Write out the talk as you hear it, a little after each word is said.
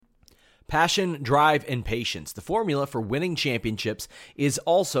Passion, drive, and patience. The formula for winning championships is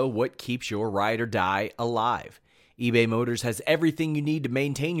also what keeps your ride or die alive. eBay Motors has everything you need to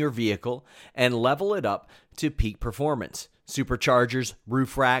maintain your vehicle and level it up to peak performance. Superchargers,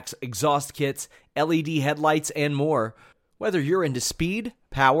 roof racks, exhaust kits, LED headlights, and more. Whether you're into speed,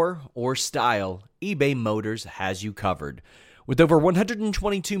 power, or style, eBay Motors has you covered. With over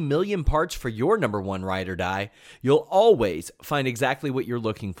 122 million parts for your number one ride or die, you'll always find exactly what you're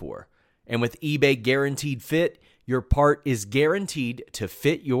looking for. And with eBay Guaranteed Fit, your part is guaranteed to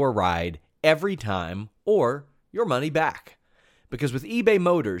fit your ride every time or your money back. Because with eBay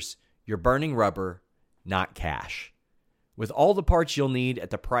Motors, you're burning rubber, not cash. With all the parts you'll need at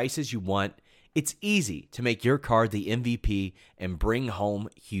the prices you want, it's easy to make your car the MVP and bring home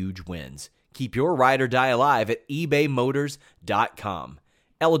huge wins. Keep your ride or die alive at ebaymotors.com.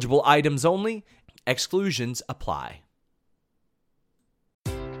 Eligible items only. Exclusions apply.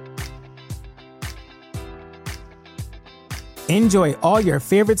 Enjoy all your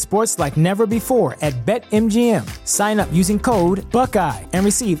favorite sports like never before at BetMGM. Sign up using code Buckeye and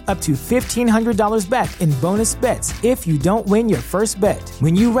receive up to $1,500 back in bonus bets if you don't win your first bet.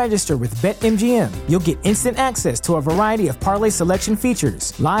 When you register with BetMGM, you'll get instant access to a variety of parlay selection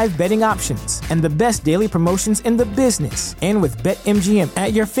features, live betting options, and the best daily promotions in the business. And with BetMGM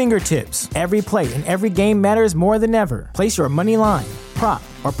at your fingertips, every play and every game matters more than ever. Place your money line, prop,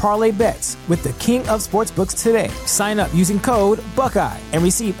 or parlay bets with the king of sportsbooks today. Sign up using code Buckeye and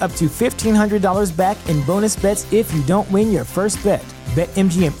receive up to $1,500 back in bonus bets if you don't win your first bet.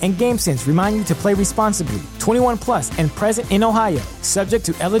 BetMGM and GameSense remind you to play responsibly. 21 plus and present in Ohio, subject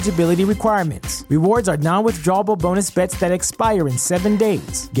to eligibility requirements. Rewards are non-withdrawable bonus bets that expire in 7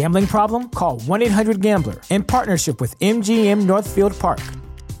 days. Gambling problem? Call 1-800-GAMBLER. In partnership with MGM Northfield Park.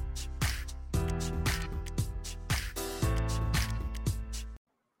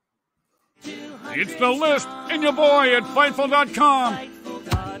 It's The List and your boy at Fightful.com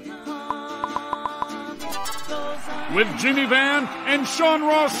with Jimmy Van and Sean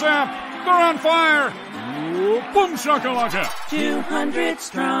Ross Sapp. They're on fire. Boom shakalaka. 200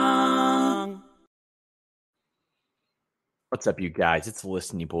 strong. What's up, you guys? It's The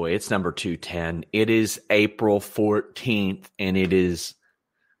List and your boy. It's number 210. It is April 14th, and it is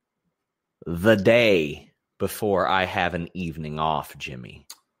the day before I have an evening off, Jimmy.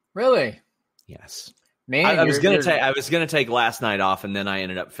 Really? Yes. Man, I was gonna take last night off, and then I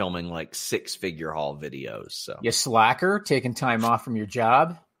ended up filming like 6-figure haul videos. So you slacker, taking time off from your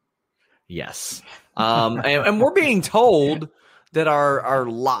job. Yes, and we're being told that our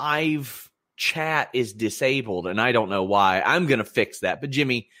live chat is disabled, and I don't know why. I'm gonna fix that. But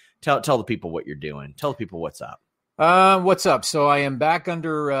Jimmy, tell the people what you're doing. Tell the people what's up. What's up? So I am back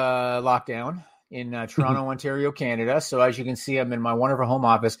under lockdown in Toronto, Ontario, Canada. So as you can see, I'm in my wonderful home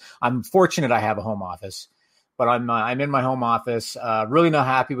office. I'm fortunate I have a home office, but I'm in my home office. Really not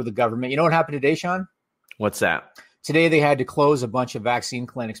happy with the government. You know what happened today, Sean? What's that? Today they had to close a bunch of vaccine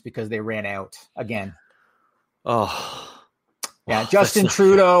clinics because they ran out again. Oh, yeah. Justin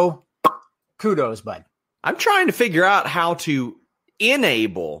Trudeau, kudos, bud. I'm trying to figure out how to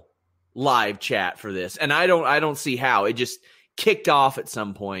enable live chat for this, and I don't see how. It just kicked off at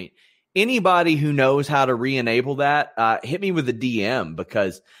some point. Anybody who knows how to re-enable that, hit me with a DM,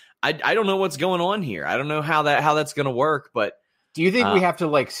 because I don't know what's going on here. I don't know how that's going to work. But do you think we have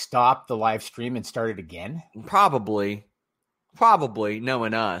to stop the live stream and start it again? Probably,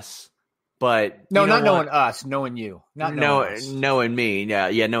 knowing us. But no, not knowing us, knowing you, not knowing us. Knowing me.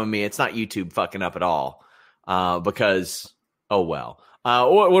 Yeah, knowing me. It's not YouTube fucking up at all. Because oh well.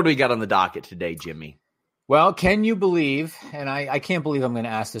 What do we got on the docket today, Jimmy? Well, can you believe, and I can't believe I'm going to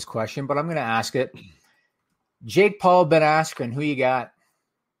ask this question, but I'm going to ask it. Jake Paul, Ben Askren, who you got?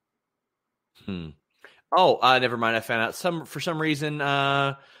 Oh, never mind. I found out for some reason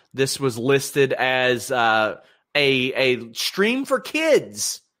this was listed as a stream for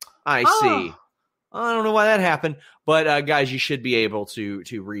kids. I see. I don't know why that happened, but guys, you should be able to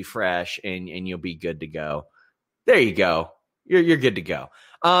refresh and you'll be good to go. There you go. You're good to go.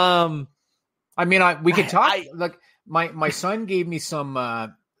 I mean, we could talk. My son gave me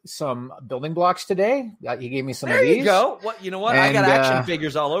some building blocks today. He gave me some of these. There you go. You know what? I got action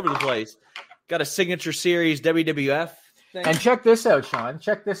figures all over the place. Got a Signature Series WWF thing. And check this out, Sean.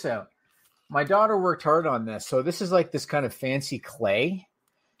 Check this out. My daughter worked hard on this. So this is like this kind of fancy clay.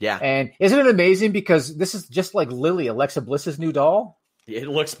 Yeah. And isn't it amazing? Because this is just like Lily, Alexa Bliss's new doll. It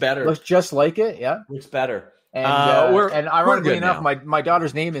looks better. Looks just like it. Yeah. Looks better. And ironically enough, my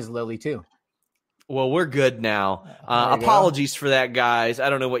daughter's name is Lily too. Well, we're good now. Apologies for that, guys. I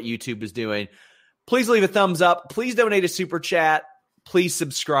don't know what YouTube is doing. Please leave a thumbs up. Please donate a super chat. Please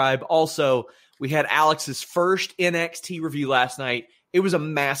subscribe. Also, we had Alex's first NXT review last night. It was a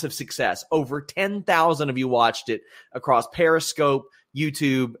massive success. Over 10,000 of you watched it across Periscope,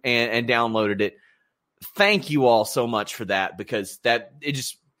 YouTube, and downloaded it. Thank you all so much for that, because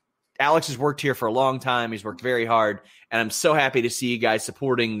Alex has worked here for a long time. He's worked very hard, and I'm so happy to see you guys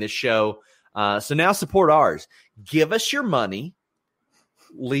supporting this show. So now support ours. Give us your money.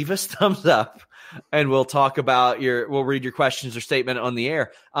 Leave us thumbs up, and we'll talk about we'll read your questions or statement on the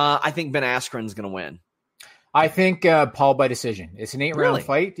air. I think Ben Askren's going to win. I think Paul by decision. It's an 8-round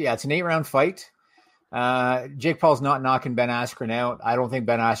fight. Yeah, it's an 8-round fight. Jake Paul's not knocking Ben Askren out. I don't think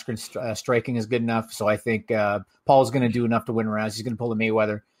Ben Askren's striking is good enough. So I think Paul's going to do enough to win rounds. He's going to pull a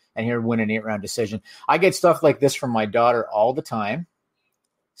Mayweather, and he'll win an 8-round decision. I get stuff like this from my daughter all the time.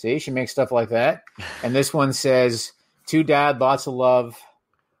 See, she makes stuff like that. And this one says, to Dad, lots of love.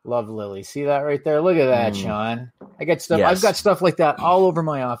 Love, Lily. See that right there? Look at that, Sean. I get stuff. Yes. I've got stuff like that all over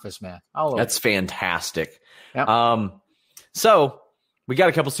my office, man. All over. That's fantastic. Yep. So we got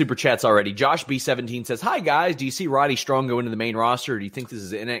a couple super chats already. Josh B17 says, "Hi guys, do you see Roddy Strong go into the main roster, or do you think this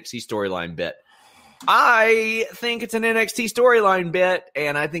is an NXT storyline bit?" I think it's an NXT storyline bit,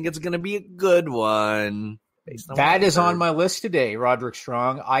 and I think it's going to be a good one. That is on my list today, Roderick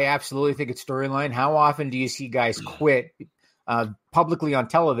Strong. I absolutely think it's storyline. How often do you see guys quit publicly on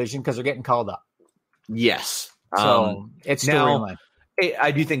television because they're getting called up? Yes. So it's storyline.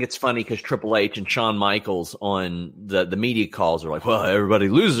 I do think it's funny because Triple H and Shawn Michaels on the media calls are like, well, everybody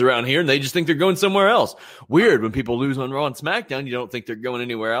loses around here and they just think they're going somewhere else. Weird. When people lose on Raw and SmackDown, you don't think they're going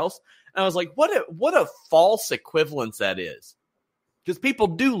anywhere else. And I was like, what a false equivalence that is. Because people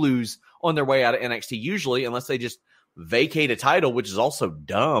do lose on their way out of NXT usually, unless they just vacate a title, which is also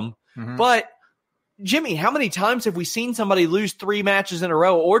dumb. Mm-hmm. But Jimmy, how many times have we seen somebody lose 3 matches in a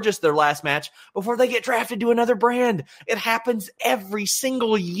row or just their last match before they get drafted to another brand? It happens every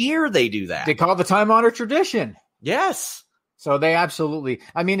single year they do that. They call it the time-honored tradition. Yes. So they absolutely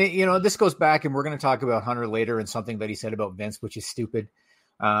 – I mean, this goes back, and we're going to talk about Hunter later and something that he said about Vince, which is stupid.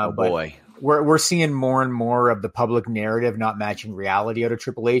 Boy. We're seeing more and more of the public narrative not matching reality out of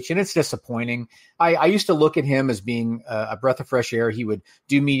Triple H, and it's disappointing. I used to look at him as being a breath of fresh air. He would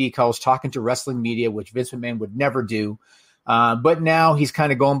do media calls, talking to wrestling media, which Vince McMahon would never do. But now he's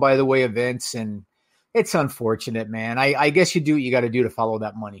kind of going by the way of Vince, and it's unfortunate, man. I guess you do what you got to do to follow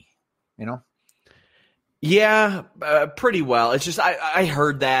that money, you know? Yeah, pretty well. It's just I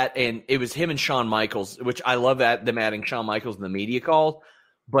heard that, and it was him and Shawn Michaels, which I love them adding Shawn Michaels in the media call.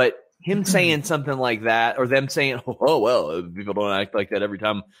 But him saying something like that, or them saying, "Oh well, people don't act like that every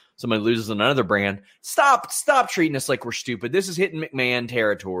time somebody loses on another brand." Stop treating us like we're stupid. This is hitting McMahon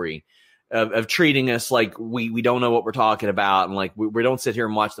territory of treating us like we don't know what we're talking about, and like we don't sit here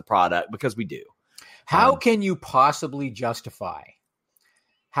and watch the product, because we do. How can you possibly justify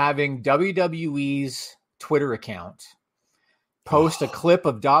having WWE's Twitter account post a clip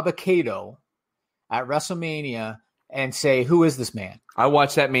of Dabba-Kato at WrestleMania and say, "Who is this man?" I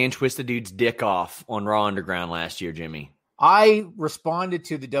watched that man twist a dude's dick off on Raw Underground last year, Jimmy. I responded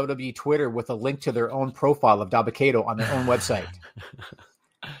to the WWE Twitter with a link to their own profile of Dabba-Kato on their own website.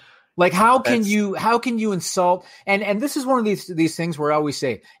 Like, how can you insult? And this is one of these things where I always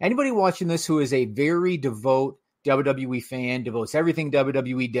say, anybody watching this who is a very devout WWE fan, devotes everything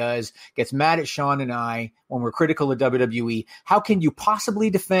WWE does, gets mad at Sean and I when we're critical of WWE, how can you possibly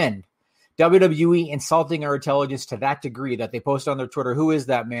defend WWE insulting our intelligence to that degree that they post on their Twitter, "Who is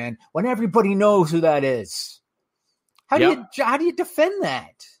that man?" when everybody knows who that is? How do you defend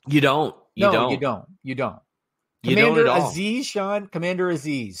that? You don't. You don't. Commander Aziz, Sean, Commander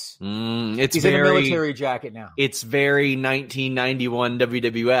Aziz. He's in a military jacket now. It's very 1991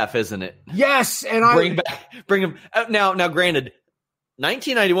 WWF, isn't it? Yes, and bring him now. Granted,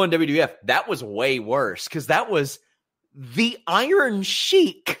 1991 WWF, that was way worse because that was the Iron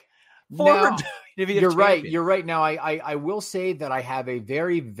Sheik. Now, you're right. Now, I will say that I have a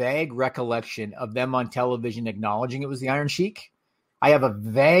very vague recollection of them on television acknowledging it was the Iron Sheik. I have a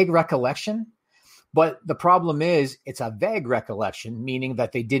vague recollection, but the problem is it's a vague recollection, meaning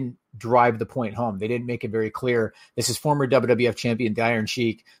that they didn't drive the point home. They didn't make it very clear. This is former WWF champion, the Iron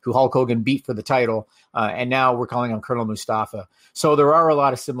Sheik, who Hulk Hogan beat for the title, and now we're calling him Colonel Mustafa. So there are a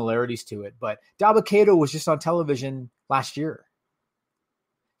lot of similarities to it, but Dabba-Kato was just on television last year.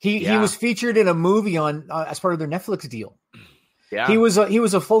 He was featured in a movie on as part of their Netflix deal. Yeah, he was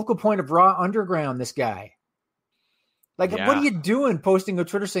a focal point of Raw Underground. This guy, what are you doing? Posting a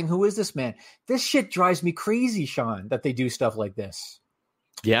Twitter saying, "Who is this man?" This shit drives me crazy, Sean. That they do stuff like this.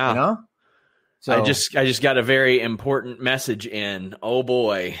 Yeah, you know. So I just got a very important message in. Oh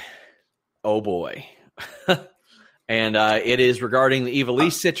boy, And it is regarding the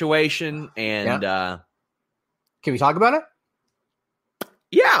Ivelisse situation. And can we talk about it?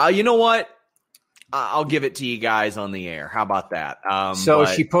 Yeah, you know what? I'll give it to you guys on the air. How about that? So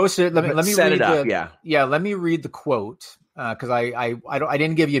she posted. Let me set read it up. Let me read the quote because I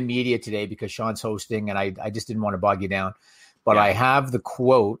didn't give you media today because Sean's hosting and I just didn't want to bog you down. But I have the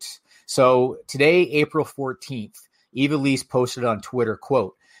quote. So today, April 14th, Ivelisse posted on Twitter,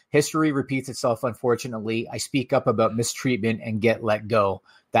 quote, "History repeats itself, unfortunately. I speak up about mistreatment and get let go.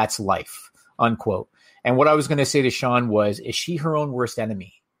 That's life," unquote. And what I was going to say to Sean was, is she her own worst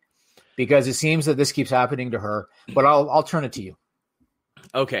enemy? Because it seems that this keeps happening to her, but I'll turn it to you.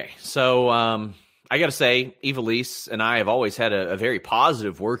 Okay. So I got to say, Ivelisse and I have always had a very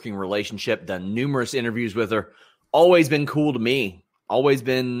positive working relationship, done numerous interviews with her, always been cool to me, always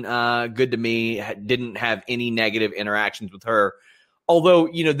been good to me, didn't have any negative interactions with her. Although,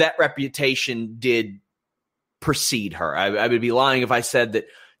 that reputation did precede her. I would be lying if I said that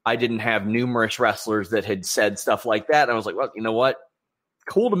I didn't have numerous wrestlers that had said stuff like that. And I was like, well, you know what?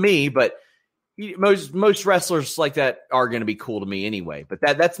 Cool to me, but most wrestlers like that are going to be cool to me anyway. But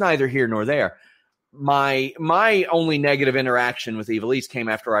that's neither here nor there. My only negative interaction with Ivelisse came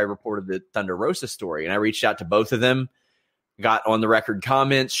after I reported the Thunder Rosa story, and I reached out to both of them, got on the record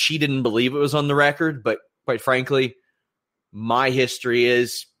comments. She didn't believe it was on the record, but quite frankly, my history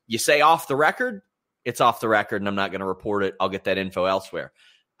is you say off the record, it's off the record, and I'm not going to report it. I'll get that info elsewhere.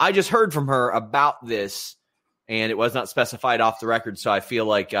 I just heard from her about this, and it was not specified off the record, so I feel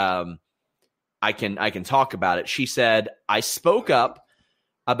like I can talk about it. She said, "I spoke up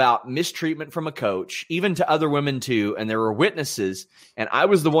about mistreatment from a coach, even to other women too, and there were witnesses, and I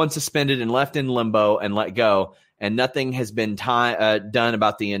was the one suspended and left in limbo and let go, and nothing has been done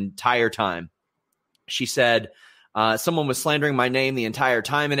about the entire time." She said, "Someone was slandering my name the entire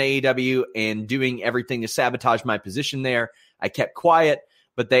time in AEW and doing everything to sabotage my position there. I kept quiet,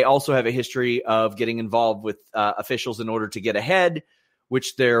 but they also have a history of getting involved with officials in order to get ahead,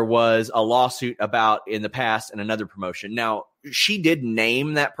 which there was a lawsuit about in the past and another promotion." Now, she did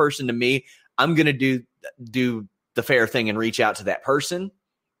name that person to me. I'm going to do the fair thing and reach out to that person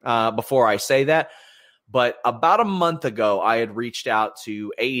before I say that. But about a month ago, I had reached out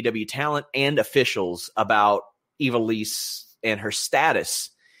to AEW talent and officials about Ivelisse and her status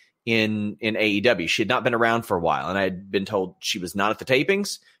in AEW. She had not been around for a while, and I had been told she was not at the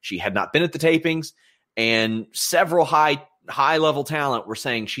tapings. She had not been at the tapings, and several high-level talent were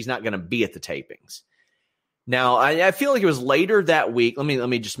saying she's not going to be at the tapings. Now, I feel like it was later that week. Let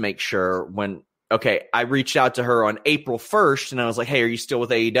me just make sure I reached out to her on April 1st, and I was like, "Hey, are you still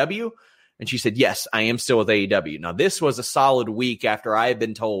with AEW?" And she said, "Yes, I am still with AEW." Now, this was a solid week after I had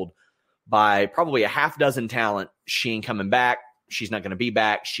been told by probably a half dozen talent, she ain't coming back. She's not going to be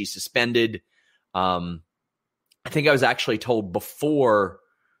back. She's suspended. I think I was actually told before,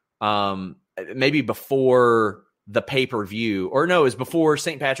 maybe before the pay-per-view, or no, it was before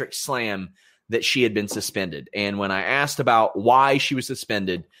St. Patrick's Slam that she had been suspended. And when I asked about why she was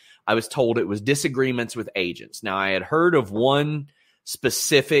suspended, I was told it was disagreements with agents. Now, I had heard of one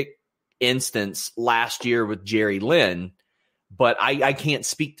specific instance last year with Jerry Lynn, but I can't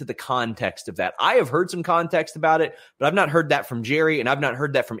speak to the context of that. I have heard some context about it, but I've not heard that from Jerry, and I've not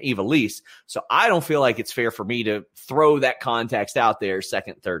heard that from Ivelisse. So I don't feel like it's fair for me to throw that context out there,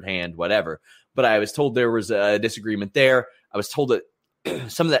 second, third hand, whatever. But I was told there was a disagreement there. I was told that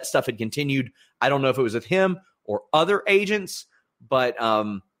some of that stuff had continued. I don't know if it was with him or other agents, but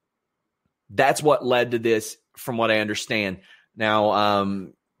that's what led to this, from what I understand.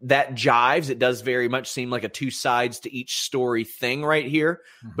 Now, that jives. It does very much seem like a two sides to each story thing right here,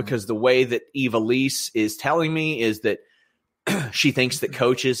 because the way that Ivelisse is telling me is that she thinks that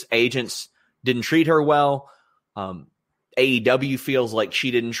coaches, agents didn't treat her well. AEW feels like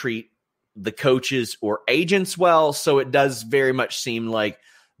she didn't treat the coaches or agents well. So it does very much seem like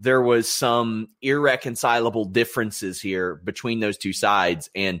there was some irreconcilable differences here between those two sides.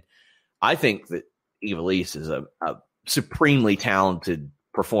 And I think that Ivelisse is a supremely talented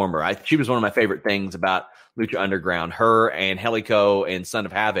performer. She was one of my favorite things about Lucha Underground, her and Helico and Son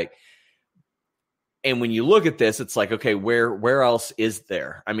of Havoc. And when you look at this, it's like, okay, where else is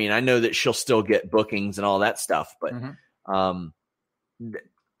there? I mean, I know that she'll still get bookings and all that stuff, but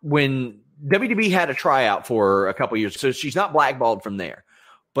when WWE had a tryout for her a couple years, so she's not blackballed from there,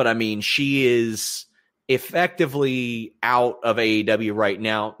 but I mean, she is effectively out of AEW right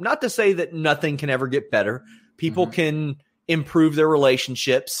now. Not to say that nothing can ever get better. People can improve their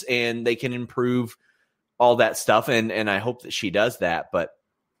relationships and they can improve all that stuff. And I hope that she does that. But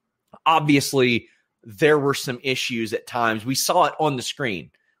obviously there were some issues at times. We saw it on the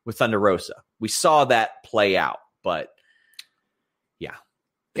screen with Thunder Rosa. We saw that play out. But yeah,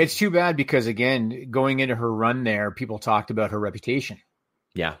 it's too bad because, again, going into her run there, people talked about her reputation.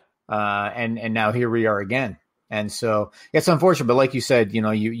 Yeah. And now here we are again. And so it's unfortunate, but like you said,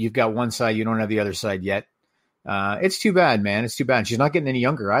 you've got one side, you don't have the other side yet. It's too bad, man. It's too bad. She's not getting any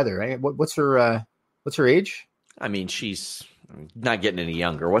younger either, right? What's her age? I mean, she's not getting any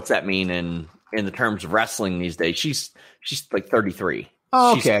younger. What's that mean in the terms of wrestling these days? She's like 33.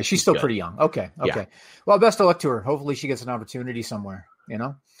 Oh, okay. She's still good. Pretty young. Okay. Yeah. Well, best of luck to her. Hopefully she gets an opportunity somewhere,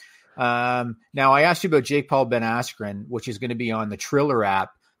 Now I asked you about Jake Paul Ben Askren, which is going to be on the Triller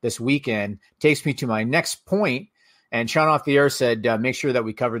app this weekend. Takes me to my next point. And Sean off the air said, make sure that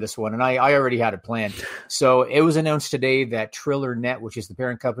we cover this one. And I already had it planned. So it was announced today that Triller Net, which is the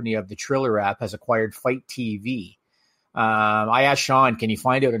parent company of the Triller app, has acquired Fight TV. I asked Sean, can you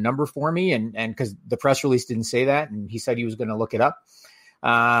find out a number for me? And because the press release didn't say that, and he said he was going to look it up.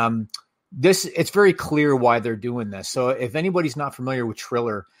 It's very clear why they're doing this. So if anybody's not familiar with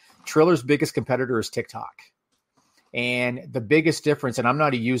Triller, Triller's biggest competitor is TikTok. And the biggest difference, and I'm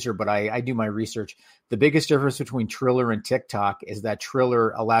not a user, but I do my research. The biggest difference between Triller and TikTok is that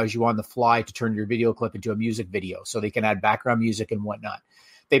Triller allows you on the fly to turn your video clip into a music video, so they can add background music and whatnot.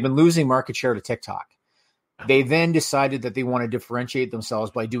 They've been losing market share to TikTok. They then decided that they want to differentiate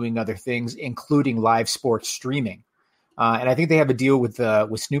themselves by doing other things, including live sports streaming. And I think they have a deal with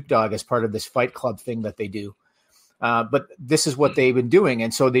Snoop Dogg as part of this Fight Club thing that they do. But this is what they've been doing.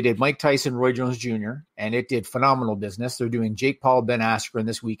 And so they did Mike Tyson, Roy Jones Jr., and it did phenomenal business. They're doing Jake Paul, Ben Askren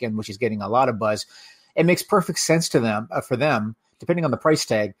this weekend, which is getting a lot of buzz. It makes perfect sense to them, for them, depending on the price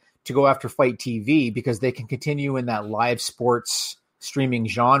tag, to go after Fight TV because they can continue in that live sports streaming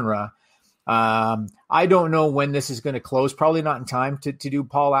genre. I don't know when this is going to close. Probably not in time to do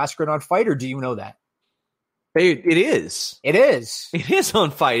Paul Askren on Fight, or do you know that? It is. It is. It is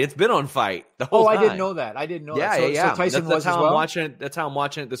on Fight. It's been on Fight the whole time. I didn't know that. Yeah. So Tyson that's how as well? I'm watching it. That's how I'm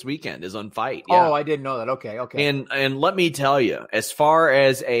watching it this weekend, is on Fight. Yeah. Oh, I didn't know that. Okay. And let me tell you, as far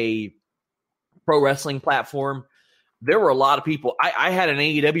as a pro wrestling platform, there were a lot of people. I had an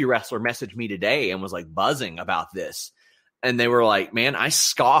AEW wrestler message me today and was like buzzing about this. And they were like, man, I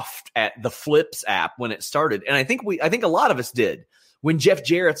scoffed at the Flips app when it started. And I think a lot of us did. When Jeff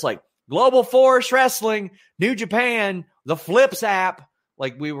Jarrett's like, Global Force Wrestling, New Japan, the Flips app.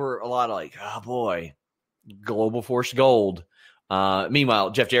 Like, we were a lot of like, oh boy, Global Force Gold.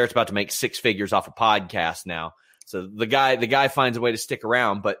 Meanwhile, Jeff Jarrett's about to make 6 figures off a podcast now. So the guy finds a way to stick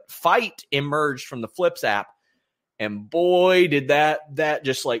around. But Fight emerged from the Flips app. And boy, did that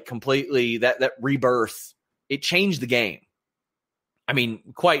just like completely, that rebirth, it changed the game. I mean,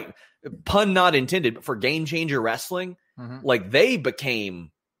 quite, pun not intended, but for Game Changer Wrestling, like they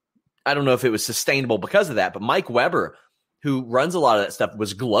became, I don't know if it was sustainable because of that, but Mike Weber, who runs a lot of that stuff,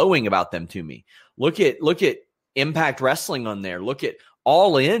 was glowing about them to me. Look at Impact Wrestling on there. Look at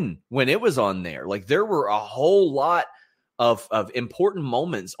All In when it was on there. Like, there were a whole lot of important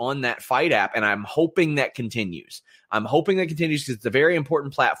moments on that Fight app, and I'm hoping that continues. I'm hoping that continues because it's a very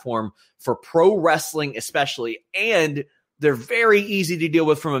important platform for pro wrestling especially, and they're very easy to deal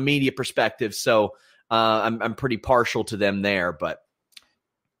with from a media perspective. So I'm pretty partial to them there, but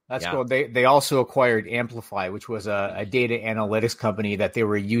that's cool. They also acquired Amplify, which was a data analytics company that they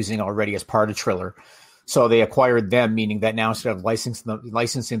were using already as part of Triller. So they acquired them, meaning that now instead of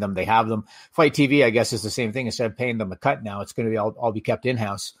licensing them, they have them. Fight TV, I guess, is the same thing. Instead of paying them a cut now, it's going to be all be kept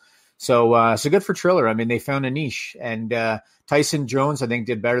in-house. So good for Triller. I mean, they found a niche. And Tyson Jones, I think,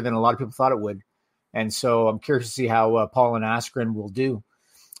 did better than a lot of people thought it would. And so I'm curious to see how Paul and Askren will do.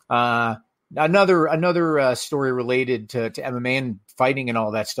 Another story related to MMA and fighting and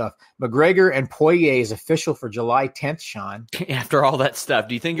all that stuff. McGregor and Poirier is official for July 10th, Sean. After all that stuff,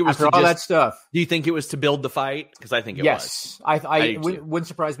 do you think it was that stuff? Do you think it was to build the fight? Because I think it was. Yes, I wouldn't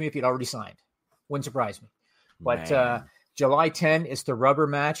surprise me if he'd already signed. Wouldn't surprise me. But July 10 is the rubber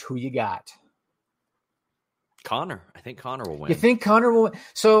match. Who you got? Connor. I think Connor will win. You think Connor will win?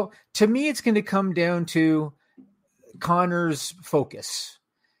 So to me, it's going to come down to Connor's focus.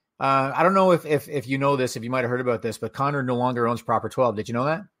 I don't know if you know this, if you might have heard about this, but Connor no longer owns Proper 12. Did you know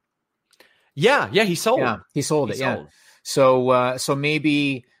that? Yeah, he sold. Yeah, he sold it. Yeah. So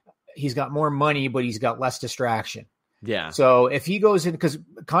maybe he's got more money, but he's got less distraction. Yeah. So if he goes in, because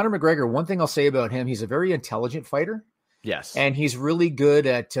Conor McGregor, one thing I'll say about him, he's a very intelligent fighter. Yes. And he's really good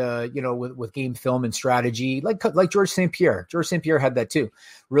at, with game film and strategy, like George St. Pierre. George St. Pierre had that too.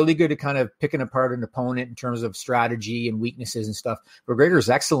 Really good at kind of picking apart an opponent in terms of strategy and weaknesses and stuff.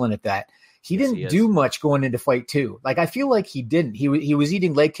 McGregor's excellent at that. He didn't do much going into fight 2. Like, I feel like he didn't. He was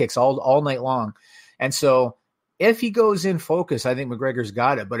eating leg kicks all night long. And so if he goes in focus, I think McGregor's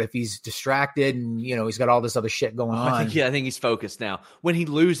got it. But if he's distracted and, he's got all this other shit going on. I think he's focused now. When he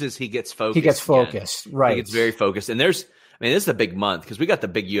loses, he gets focused. He gets focused, again. right. He gets very focused. And this is a big month because we got the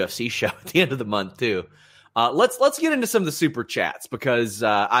big UFC show at the end of the month too. Let's get into some of the super chats because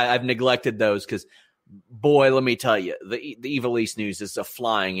I've neglected those because, boy, let me tell you, the Ivelisse news is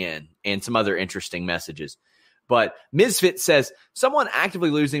flying in and some other interesting messages. But Misfit says, someone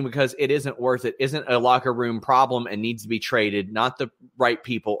actively losing because it isn't worth it isn't a locker room problem and needs to be traded, not the right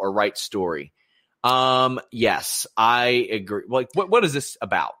people or right story. Yes, I agree. Like, what is this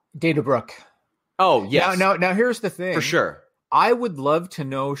about? Dana Brooke. Oh, yes. Now, here's the thing. For sure. I would love to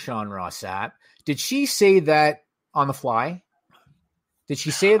know, Sean Ross Sapp. Did she say that on the fly? Did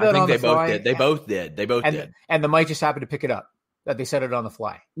she say that on the fly? They both did. They both did. And the mic just happened to pick it up. That they said it on the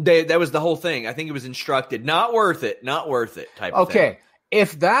fly. That was the whole thing. I think it was instructed. Not worth it type of thing. Okay.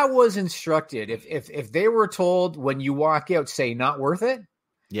 If that was instructed, if they were told when you walk out, say not worth it,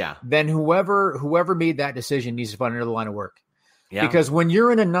 yeah, then whoever made that decision needs to find another line of work. Yeah. Because when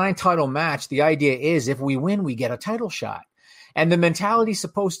you're in a 9-title match, the idea is if we win, we get a title shot. And the mentality is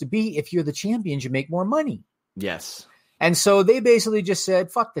supposed to be if you're the champions, you make more money. Yes. And so they basically just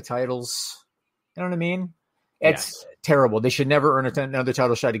said, fuck the titles. You know what I mean? It's terrible. They should never earn another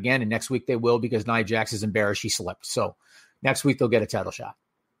title shot again. And next week they will because Nia Jax is embarrassed she slipped. So next week they'll get a title shot.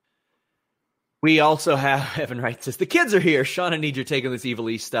 We also have, Evan Wright says, the kids are here. Sean, I need your take on this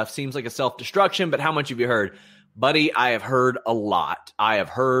Ivelisse stuff. Seems like a self-destruction, but how much have you heard? Buddy, I have heard a lot. I have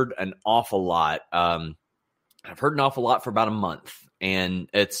heard an awful lot. I've heard an awful lot for about a month. And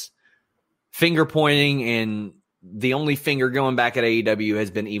it's finger pointing, and the only finger going back at AEW has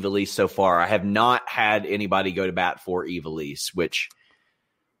been Ivelisse so far. I have not had anybody go to bat for Ivelisse, which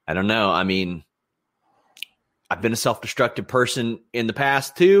I don't know. I mean, I've been a self-destructive person in the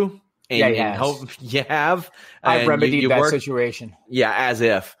past too. And hope you have. I've remedied that situation. Yeah, as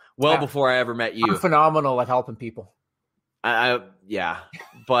if. Well, before I ever met you. I'm phenomenal at helping people. Yeah.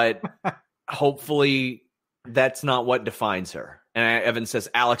 But hopefully that's not what defines her. And Evan says,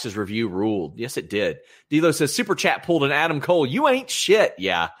 Alex's review ruled. Yes, it did. D'Lo says, Super Chat pulled an Adam Cole. You ain't shit.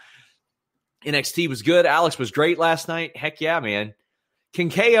 Yeah. NXT was good. Alex was great last night. Heck yeah, man. Can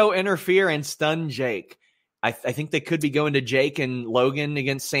KO interfere and stun Jake? I think they could be going to Jake and Logan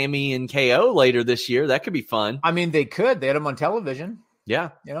against Sammy and KO later this year. That could be fun. I mean, they could. They had them on television. Yeah.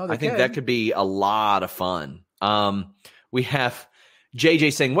 I think that could be a lot of fun. We have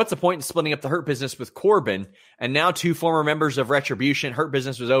JJ saying, what's the point in splitting up the Hurt Business with Corbin? And now 2 former members of Retribution. Hurt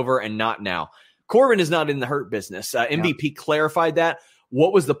Business was over and not now. Corbin is not in the Hurt Business. MVP clarified that.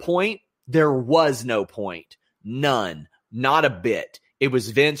 What was the point? There was no point. None. Not a bit. It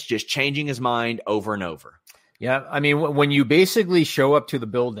was Vince just changing his mind over and over. Yeah, I mean, when you basically show up to the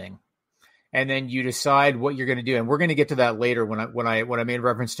building and then you decide what you're going to do, and we're going to get to that later when I made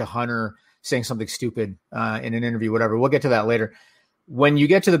reference to Hunter saying something stupid in an interview, whatever. We'll get to that later. When you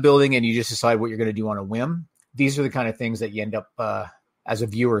get to the building and you just decide what you're going to do on a whim, these are the kind of things that you end up as a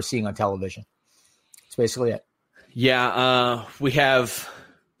viewer seeing on television. That's basically it. Yeah, we have.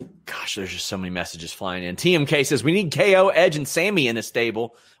 Gosh, there's just so many messages flying in. TMK says, we need KO, Edge, and Sammy in a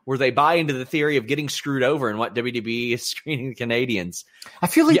stable where they buy into the theory of getting screwed over and what WWE is screening the Canadians. I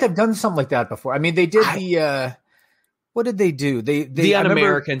feel like they've done something like that before. I mean, they did what did they do? The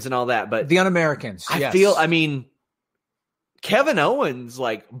Un-Americans and all that. But the Un-Americans, I mean, Kevin Owens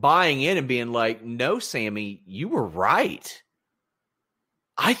like buying in and being like, no, Sammy, you were right.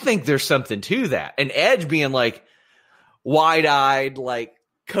 I think there's something to that. And Edge being like wide-eyed, like,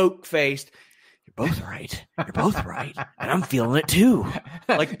 Coke-faced, you're both right. You're both right. And I'm feeling it too.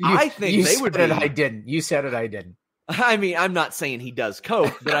 Like, I think they would be. I didn't. You said it, I didn't. I mean, I'm not saying he does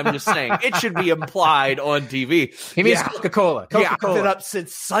Coke, but I'm just saying it should be implied on TV. He means Coca-Cola. Yeah, I've been up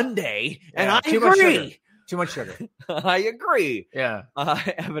since Sunday, and I agree. Too much sugar. I agree. Yeah.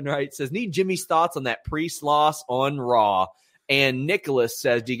 Evan Wright says, need Jimmy's thoughts on that Priest loss on Raw. And Nicholas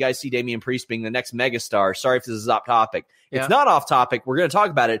says, do you guys see Damian Priest being the next megastar? Sorry if this is off topic. It's not off topic. We're going to talk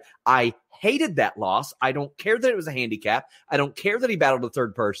about it. I hated that loss. I don't care that it was a handicap. I don't care that he battled a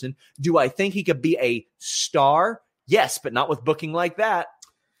third person. Do I think he could be a star? Yes, but not with booking like that.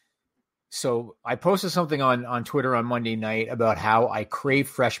 So I posted something on Twitter on Monday night about how I crave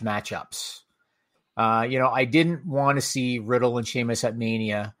fresh matchups. I didn't want to see Riddle and Sheamus at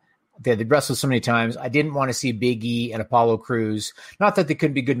Mania. They wrestled so many times. I didn't want to see Big E and Apollo Crews. Not that they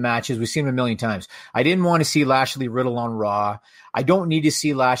couldn't be good matches. We've seen them a million times. I didn't want to see Lashley Riddle on Raw. I don't need to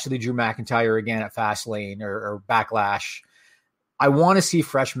see Lashley Drew McIntyre again at Fastlane or Backlash. I want to see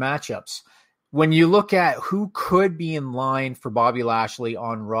fresh matchups. When you look at who could be in line for Bobby Lashley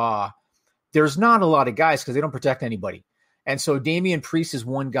on Raw, there's not a lot of guys because they don't protect anybody. And so Damian Priest is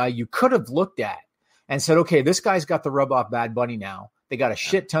one guy you could have looked at and said, okay, this guy's got the rub off Bad Bunny now. They got a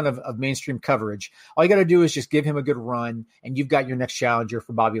shit ton of mainstream coverage. All you got to do is just give him a good run, and you've got your next challenger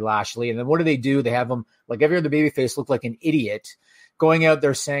for Bobby Lashley. And then what do? They have him, like every other babyface, look like an idiot, going out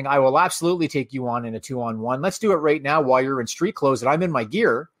there saying, I will absolutely take you on in a 2-on-1. Let's do it right now while you're in street clothes and I'm in my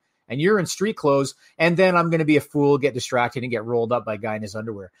gear, and you're in street clothes, and then I'm going to be a fool, get distracted, and get rolled up by a guy in his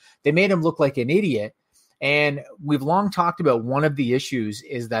underwear. They made him look like an idiot. And we've long talked about one of the issues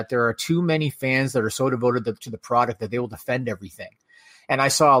is that there are too many fans that are so devoted to the product that they will defend everything. And I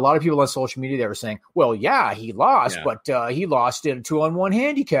saw a lot of people on social media that were saying, well, yeah, he lost, but he lost in a 2-on-1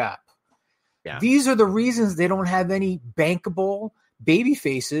 handicap. Yeah. These are the reasons they don't have any bankable baby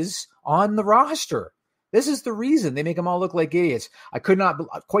faces on the roster. This is the reason they make them all look like idiots. I could not,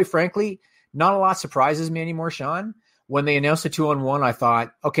 quite frankly, not a lot surprises me anymore, Sean. When they announced the 2-on-1, I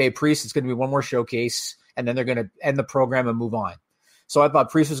thought, okay, Priest, it's going to be one more showcase, and then they're going to end the program and move on. So I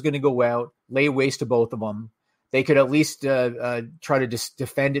thought Priest was going to go out, lay waste to both of them. They could at least try to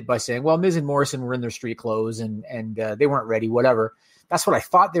defend it by saying, well, Miz and Morrison were in their street clothes and they weren't ready, whatever. That's what I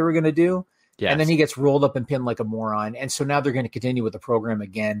thought they were going to do. Yes. And then he gets rolled up and pinned like a moron. And so now they're going to continue with the program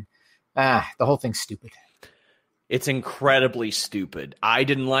again. The whole thing's stupid. It's incredibly stupid. I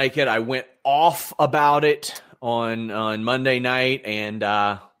didn't like it. I went off about it on Monday night, and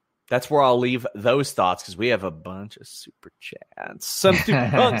that's where I'll leave those thoughts because we have a bunch of super chats. Some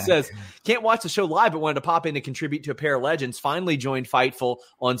stupid punk says, can't watch the show live, but wanted to pop in to contribute to a pair of legends. Finally joined Fightful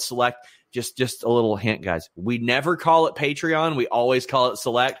on Select. Just a little hint, guys. We never call it Patreon. We always call it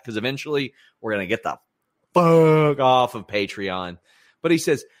Select because eventually we're going to get the fuck off of Patreon. But he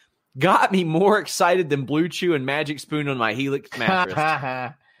says, got me more excited than Blue Chew and Magic Spoon on my Helix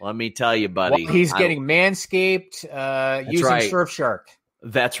mattress. Let me tell you, buddy. Well, he's getting Manscaped using Surfshark.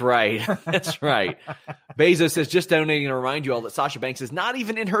 That's right. That's right. Bezos says, just donating to remind you all that Sasha Banks is not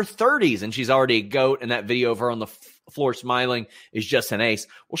even in her 30s, and she's already a GOAT, and that video of her on the floor smiling is just an ace.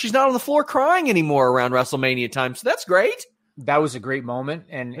 Well, she's not on the floor crying anymore around WrestleMania time, so that's great. That was a great moment,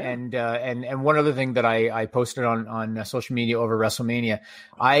 and one other thing that I posted on social media over WrestleMania,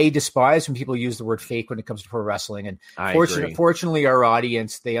 I despise when people use the word fake when it comes to pro wrestling, and fortunately, our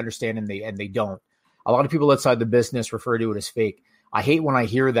audience, they understand and they don't. A lot of people outside the business refer to it as fake. I hate when I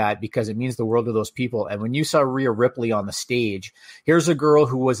hear that because it means the world to those people. And when you saw Rhea Ripley on the stage, here's a girl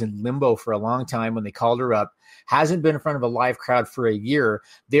who was in limbo for a long time when they called her up, hasn't been in front of a live crowd for a year.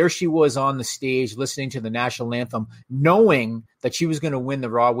 There she was on the stage listening to the national anthem, knowing that she was going to win the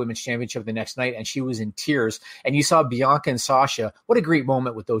Raw Women's Championship the next night, and she was in tears. And you saw Bianca and Sasha. What a great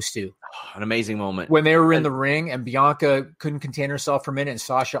moment with those two. An amazing moment. When they were in the ring and Bianca couldn't contain herself for a minute and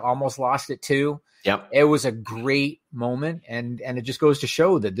Sasha almost lost it too. Yep. It was a great moment, and it just goes to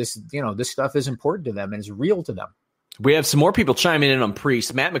show that this stuff is important to them and is real to them. We have some more people chiming in on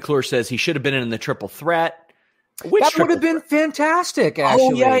Priest. Matt McClure says he should have been in the triple threat. That would have been fantastic,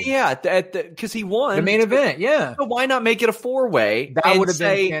 actually. Oh, yeah. Because he won. The main event, yeah. So why not make it a four-way? That would have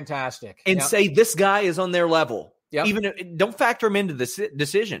been fantastic. And say this guy is on their level. Yep. Even don't factor him into this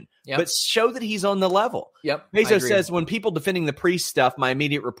decision, but show that he's on the level. Yep. Bezos says, when people defending the Priest stuff, my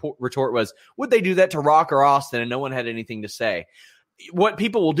immediate retort was, would they do that to Rock or Austin? And no one had anything to say. What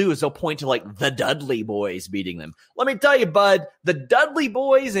people will do is they'll point to like the Dudley Boys beating them. Let me tell you, bud, the Dudley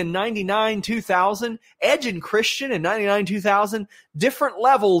Boys in 99, 2000, Edge and Christian in 99, 2000, different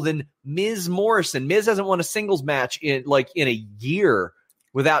level than Miz Morrison. Miz hasn't won a singles match in a year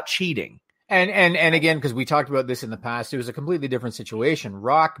without cheating. And again, because we talked about this in the past, it was a completely different situation.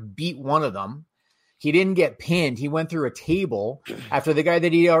 Rock beat one of them. He didn't get pinned. He went through a table after the guy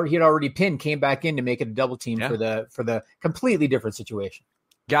that he had already pinned came back in to make it a double team for the completely different situation.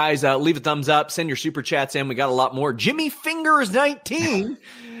 Guys, leave a thumbs up. Send your super chats in. We got a lot more. Jimmy Fingers 19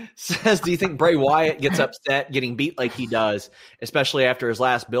 says, do you think Bray Wyatt gets upset getting beat like he does, especially after his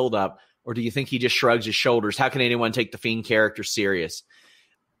last build-up? Or do you think he just shrugs his shoulders? How can anyone take the Fiend character serious?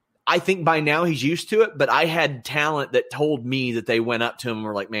 I think by now he's used to it, but I had talent that told me that they went up to him and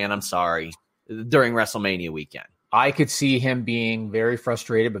were like, man, I'm sorry, during WrestleMania weekend. I could see him being very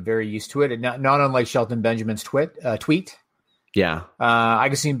frustrated, but very used to it. And not unlike Shelton Benjamin's tweet. Yeah. I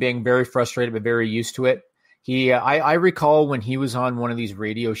could see him being very frustrated, but very used to it. I recall when he was on one of these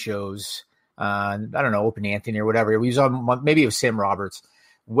radio shows, I don't know, Open Anthony or whatever. He was on, maybe it was Sam Roberts,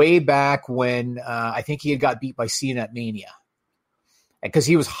 way back when I think he had got beat by Cena at Mania. Because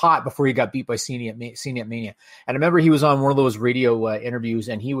he was hot before he got beat by Cena at Mania. And I remember he was on one of those radio interviews,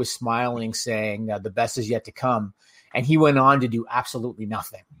 and he was smiling, saying, the best is yet to come. And he went on to do absolutely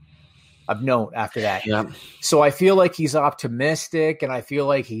nothing of note after that. Yeah. So I feel like he's optimistic, and I feel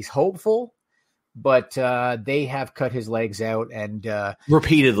like he's hopeful. but they have cut his legs out and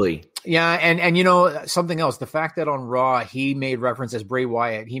repeatedly. Yeah, and something else, the fact that on Raw he made reference as Bray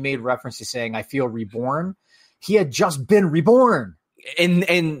Wyatt, he made reference to saying, "I feel reborn." He had just been reborn. And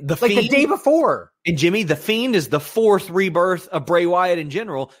the Fiend, the day before. And Jimmy, the Fiend is the 4th rebirth of Bray Wyatt in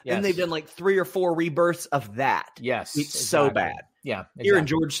general. Yes. And they've done like 3 or 4 rebirths of that. Yes. It's so bad. Yeah. Exactly. Here, and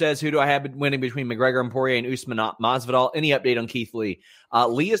George says, who do I have winning between McGregor and Poirier and Usman Masvidal? Any update on Keith Lee?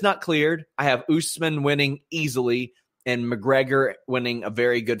 Lee is not cleared. I have Usman winning easily and McGregor winning a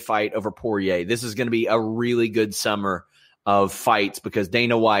very good fight over Poirier. This is going to be a really good summer of fights because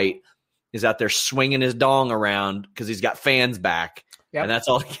Dana White is out there swinging his dong around because he's got fans back. Yep. And that's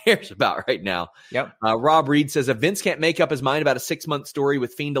all he cares about right now. Yep. Rob Reed says, if Vince can't make up his mind about a 6-month story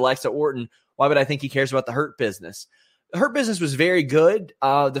with Fiend Alexa Orton, why would I think he cares about the Hurt Business? The Hurt Business was very good.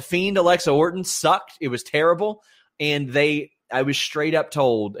 The Fiend Alexa Orton sucked. It was terrible. And I was straight up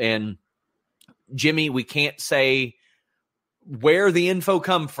told, and Jimmy, we can't say where the info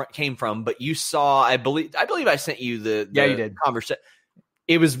came from, but you saw, I believe I sent you the you did. Conversation.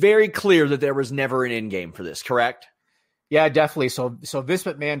 It was very clear that there was never an end game for this, correct? Yeah, definitely. So Vince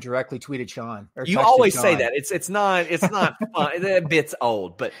McMahon directly tweeted Sean. You always say that. It's not fun. That bit's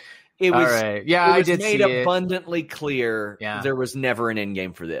old, but it was. All right. Yeah, it was I did made see abundantly clear. Yeah. There was never an end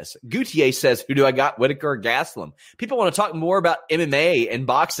game for this. Gutierrez says, "Who do I got? Whitaker or Gastelum?" People want to talk more about MMA and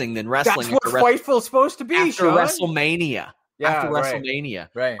boxing than wrestling. That's what Fightful's supposed to be. After Sean. WrestleMania. Yeah, after right. WrestleMania,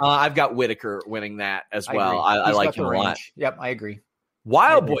 right? I've got Whitaker winning that as well. I like him a lot. Yep, I agree.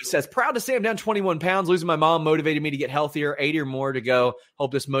 Wild Boy says, proud to say I'm down 21 pounds. Losing my mom motivated me to get healthier. 80 or more to go.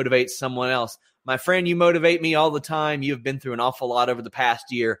 Hope this motivates someone else. My friend, you motivate me all the time. You have been through an awful lot over the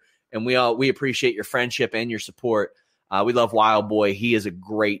past year, and we appreciate your friendship and your support. We love Wild Boy. He is a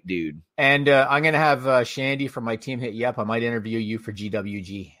great dude. And I'm going to have Shandy from my team hit you up. I might interview you for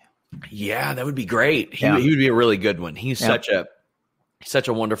GWG. Yeah, that would be great. He would be a really good one. He's such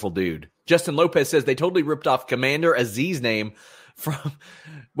a wonderful dude. Justin Lopez says they totally ripped off Commander Aziz's name from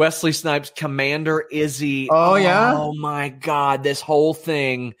Wesley Snipes' Commander Izzy. Oh, yeah? Oh, my God. This whole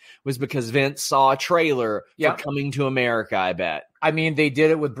thing was because Vince saw a trailer for Coming to America, I bet. I mean, they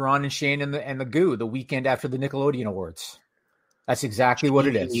did it with Braun and Shane and the Goo the weekend after the Nickelodeon Awards. That's exactly what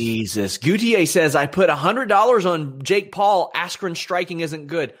it is. Jesus. Gutierrez says, I put $100 on Jake Paul. Askren striking isn't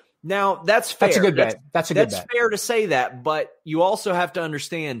good. Now, that's fair. That's a good bet. That's fair to say that, but you also have to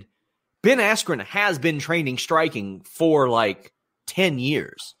understand Ben Askren has been training striking for like 10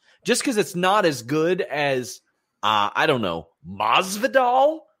 years. Just because it's not as good as, I don't know,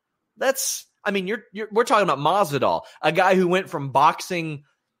 Masvidal? We're talking about Masvidal, a guy who went from boxing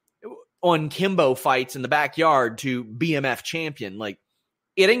on Kimbo fights in the backyard to BMF champion. Like,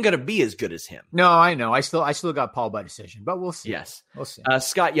 it ain't going to be as good as him. No, I know. I still got Paul by decision, but we'll see. Yes. We'll see.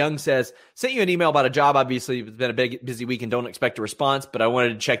 Scott Young says, sent you an email about a job. Obviously, it's been a big, busy week and don't expect a response, but I wanted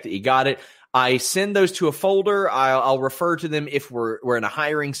to check that you got it. I send those to a folder. I'll refer to them if we're in a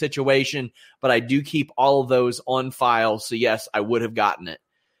hiring situation, but I do keep all of those on file. So yes, I would have gotten it.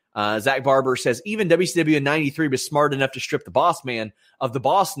 Zach Barber says, even WCW in 93 was smart enough to strip the boss man of the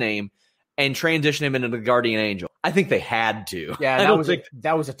boss name and transition him into the Guardian Angel. I think they had to. Yeah,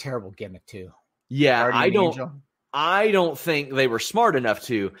 that was a terrible gimmick too. Yeah, I don't think they were smart enough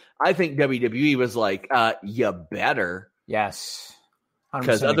to. I think WWE was like, you better. Yes.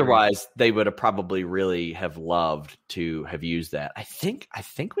 Because otherwise they would have probably really have loved to have used that. I think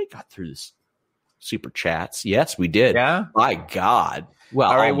we got through this super chats. Yes, we did. Yeah. My God. Well,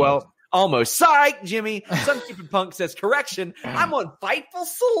 all right. Almost. Psych, Jimmy. Some stupid punk says, correction. I'm on Fightful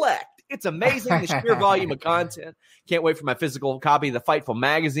Select. It's amazing, the sheer volume of content. Can't wait for my physical copy of the Fightful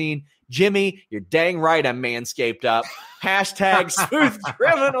magazine. Jimmy, you're dang right I'm manscaped up. Hashtag smooth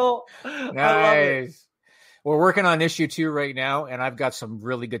criminal. Nice. We're working on issue 2 right now, and I've got some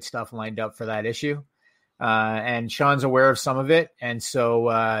really good stuff lined up for that issue. And Sean's aware of some of it. And so,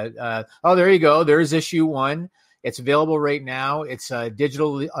 there you go. There's issue 1. It's available right now. It's a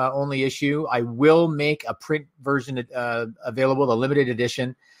digital only issue. I will make a print version available, the limited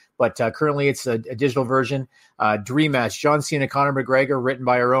edition. But currently it's a digital version. Dream Match, John Cena, Conor McGregor, written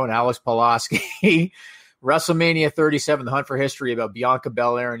by our own Alex Pulaski. WrestleMania 37, The Hunt for History, about Bianca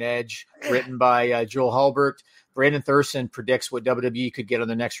Belair and Edge, written by Joel Hulbert. Brandon Thurston predicts what WWE could get on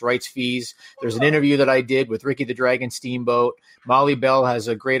the next rights fees. There's an interview that I did with Ricky the Dragon Steamboat. Molly Bell has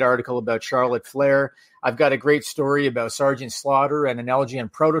a great article about Charlotte Flair. I've got a great story about Sergeant Slaughter and an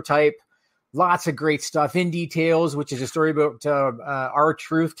LGN prototype. Lots of great stuff. In Details, which is a story about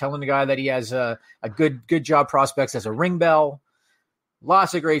R-Truth telling the guy that he has a good job prospects as a ring bell.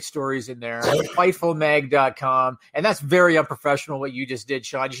 Lots of great stories in there. Fightfulmag.com. And that's very unprofessional what you just did,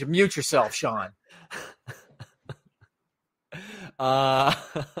 Sean. You should mute yourself, Sean.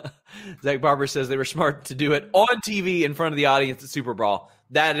 Zach Barber says they were smart to do it on TV in front of the audience at Super Brawl.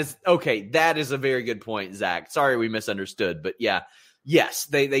 That is okay. That is a very good point, Zach. Sorry we misunderstood, but yeah, yes,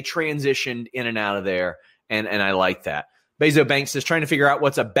 they transitioned in and out of there, and I like that. Bezo Banks is trying to figure out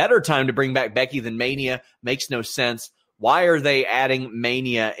what's a better time to bring back Becky than Mania. Makes no sense. Why are they adding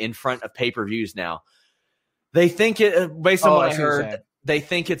Mania in front of pay-per-views now? They think it, based on what I heard, they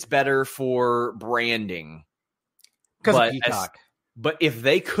think it's better for branding. Because of Peacock. But if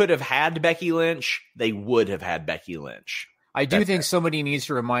they could have had Becky Lynch, they would have had Becky Lynch. I do think somebody needs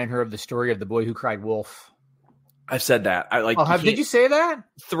to remind her of the story of the boy who cried wolf. I've said that. Did you say that?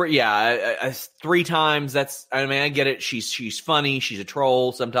 3 times. I get it. She's funny. She's a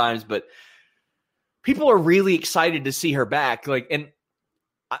troll sometimes, but people are really excited to see her back. And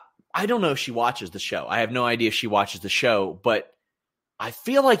I don't know if she watches the show. I have no idea if she watches the show, but I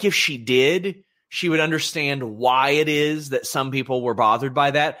feel like if she did, she would understand why it is that some people were bothered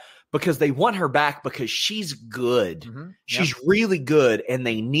by that, because they want her back because she's good. Mm-hmm. She's really good, and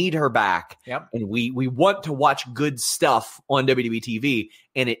they need her back. Yep. And we want to watch good stuff on WWE TV,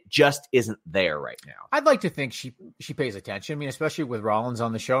 and it just isn't there right now. I'd like to think she pays attention. I mean, especially with Rollins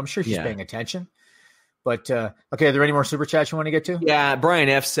on the show, I'm sure she's paying attention. But, okay, are there any more super chats you want to get to? Yeah, Brian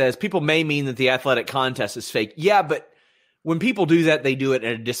F. says, people may mean that the athletic contest is fake. Yeah, but when people do that, they do it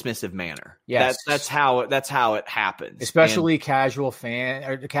in a dismissive manner. Yes, that's how it happens. Especially casual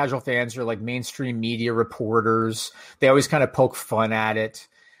fans are like mainstream media reporters. They always kind of poke fun at it,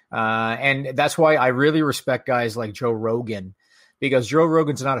 and that's why I really respect guys like Joe Rogan, because Joe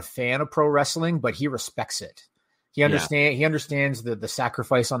Rogan's not a fan of pro wrestling, but he respects it. He understands the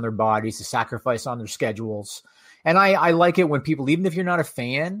sacrifice on their bodies, the sacrifice on their schedules, and I like it when people, even if you're not a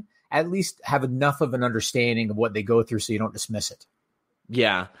fan, at least have enough of an understanding of what they go through so you don't dismiss it.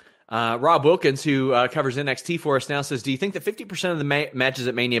 Yeah. Rob Wilkins, who covers NXT for us now, says, do you think that 50% of the matches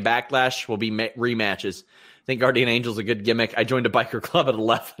at Mania Backlash will be rematches? I think Guardian Angel's a good gimmick. I joined a biker club at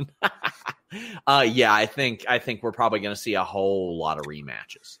 11. Yeah, I think we're probably going to see a whole lot of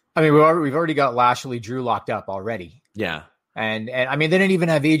rematches. I mean, we've already got Lashley Drew locked up already. Yeah. And I mean, they didn't even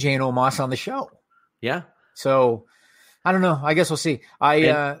have AJ and Omos on the show. Yeah. So I don't know. I guess we'll see.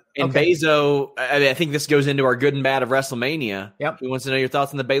 Bezo, I think this goes into our good and bad of WrestleMania. Yep. Who wants to know your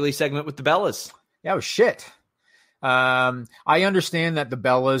thoughts on the Bayley segment with the Bellas? Yeah, it was shit. I understand that the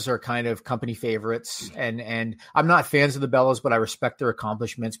Bellas are kind of company favorites, and I'm not fans of the Bellas, but I respect their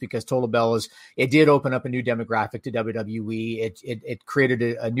accomplishments, because Total Bellas, it did open up a new demographic to WWE. It created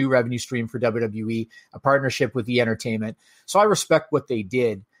a new revenue stream for WWE, a partnership with the entertainment. So I respect what they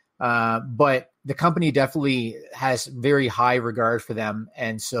did. But the company definitely has very high regard for them.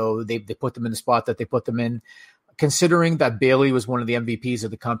 And so they put them in the spot that they put them in, considering that Bayley was one of the MVPs of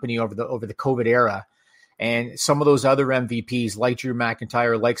the company over the COVID era. And some of those other MVPs like Drew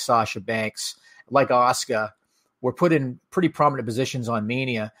McIntyre, like Sasha Banks, like Asuka, were put in pretty prominent positions on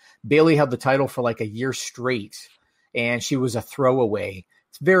Mania. Bayley held the title for like a year straight, and she was a throwaway.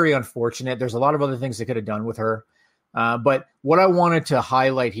 It's very unfortunate. There's a lot of other things they could have done with her. But what I wanted to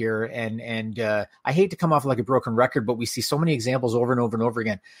highlight here, and I hate to come off like a broken record, but we see so many examples over and over and over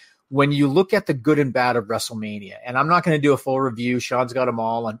again. When you look at the good and bad of WrestleMania, and I'm not going to do a full review. Sean's got them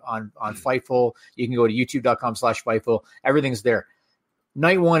all on Fightful. You can go to youtube.com/Fightful. Everything's there.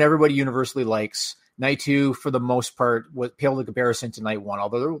 Night one, everybody universally likes. Night two, for the most part, was paled in comparison to night one,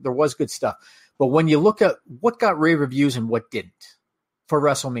 although there was good stuff. But when you look at what got rave reviews and what didn't for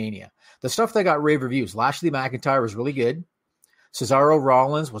WrestleMania, the stuff that got rave reviews, Lashley McIntyre was really good. Cesaro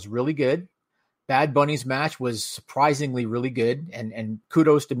Rollins was really good. Bad Bunny's match was surprisingly really good. And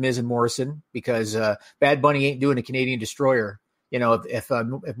kudos to Miz and Morrison, because Bad Bunny ain't doing a Canadian Destroyer,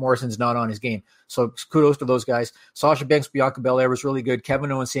 if Morrison's not on his game. So kudos to those guys. Sasha Banks, Bianca Belair was really good.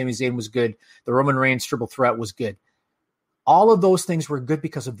 Kevin Owens, Sami Zayn was good. The Roman Reigns triple threat was good. All of those things were good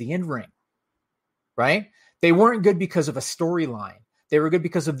because of the in-ring, right? They weren't good because of a storyline. They were good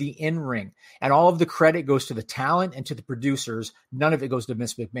because of the in-ring, and all of the credit goes to the talent and to the producers. None of it goes to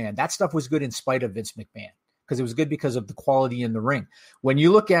Vince McMahon. That stuff was good in spite of Vince McMahon, because it was good because of the quality in the ring. When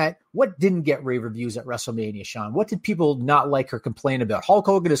you look at what didn't get rave reviews at WrestleMania, Sean, what did people not like or complain about? Hulk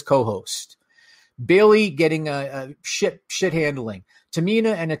Hogan as co-host, Bayley getting a shit handling,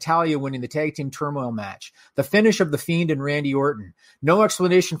 Tamina and Natalya winning the tag team turmoil match, the finish of The Fiend and Randy Orton, no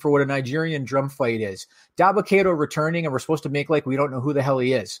explanation for what a Nigerian drum fight is, Dabba-Kato returning, and we're supposed to make like we don't know who the hell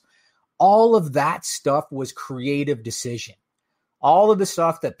he is. All of that stuff was creative decision. All of the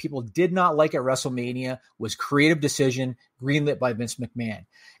stuff that people did not like at WrestleMania was creative decision, greenlit by Vince McMahon.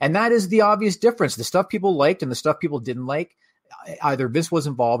 And that is the obvious difference. The stuff people liked and the stuff people didn't like, either Vince was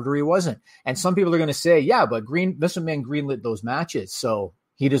involved or he wasn't. And some people are going to say, yeah, but Vince McMahon greenlit those matches, so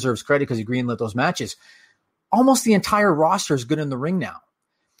he deserves credit because he greenlit those matches. Almost the entire roster is good in the ring now.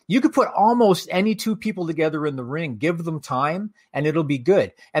 You could put almost any two people together in the ring, give them time, and it'll be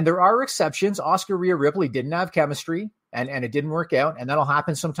good. And there are exceptions. Oscar Rhea Ripley didn't have chemistry, and it didn't work out, and that'll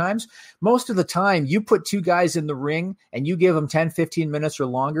happen sometimes. Most of the time, you put two guys in the ring, and you give them 10, 15 minutes or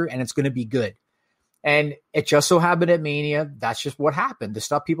longer, and it's going to be good. And it just so happened at Mania, that's just what happened. The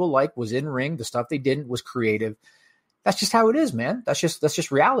stuff people liked was in ring. The stuff they didn't was creative. That's just how it is, man. That's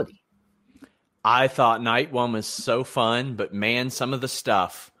just reality. I thought night one was so fun, but man, some of the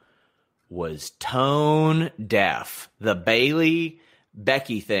stuff was tone deaf. The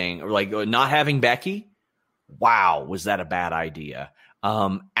Bayley-Becky thing, or like not having Becky, wow, was that a bad idea?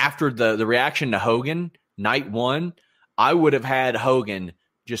 After the reaction to Hogan, night one, I would have had Hogan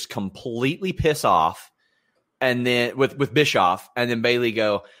just completely piss off, and then with Bischoff, and then Bayley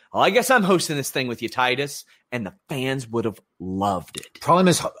go, well, I guess I'm hosting this thing with you, Titus, and the fans would have loved it. Problem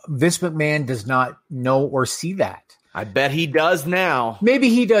is, Vince McMahon does not know or see that. I bet he does now. Maybe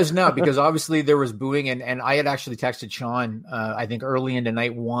he does now, because obviously there was booing, and I had actually texted Sean, I think early into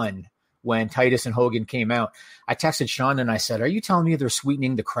night one when Titus and Hogan came out. I texted Sean and I said, "Are you telling me they're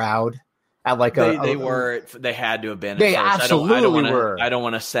sweetening the crowd?" At like they were. They had to have been. They absolutely were. I don't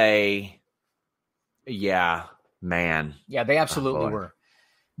want to say, yeah, man. Yeah, they absolutely were.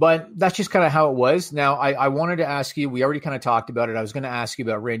 But that's just kind of how it was. Now, I wanted to ask you. We already kind of talked about it. I was going to ask you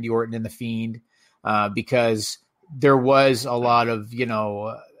about Randy Orton and the Fiend because there was a lot of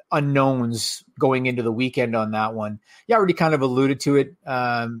unknowns going into the weekend on that one. You already kind of alluded to it.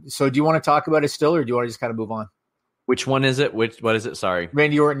 So do you want to talk about it still, or do you want to just kind of move on? Which one is it? What is it? Sorry.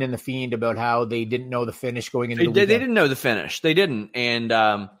 Randy Orton and the Fiend, about how they didn't know the finish going into the weekend. They didn't know the finish. They didn't. And,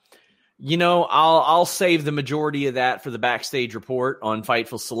 I'll save the majority of that for the Backstage Report on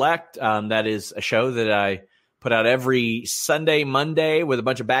Fightful Select. That is a show that I put out every Sunday, Monday with a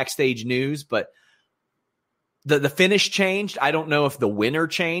bunch of backstage news. But the finish changed. I don't know if the winner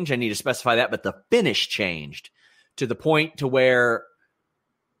changed. I need to specify that. But the finish changed to the point to where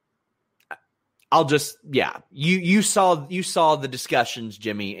you saw the discussions,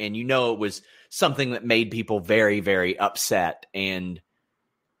 Jimmy, and it was something that made people very, very upset, and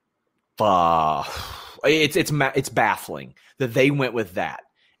it's baffling that they went with that.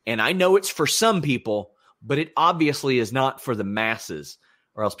 And I know it's for some people, but it obviously is not for the masses,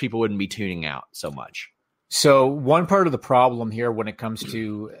 or else people wouldn't be tuning out so much. So one part of the problem here when it comes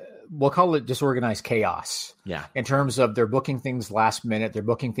to, we'll call it disorganized chaos. Yeah. In terms of they're booking things last minute, they're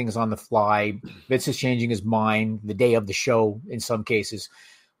booking things on the fly. Vince is changing his mind the day of the show in some cases.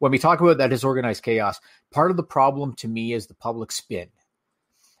 When we talk about that disorganized chaos, part of the problem to me is the public spin.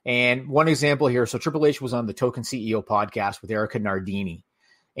 And one example here, so Triple H was on the Token CEO podcast with Erica Nardini,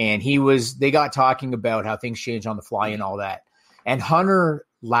 and they got talking about how things change on the fly and all that. And Hunter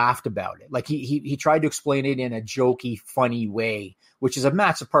laughed about it. Like he tried to explain it in a jokey, funny way, which is a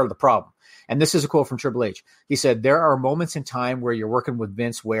massive part of the problem. And this is a quote from Triple H. He said, "There are moments in time where you're working with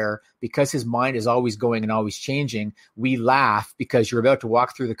Vince where, because his mind is always going and always changing, we laugh because you're about to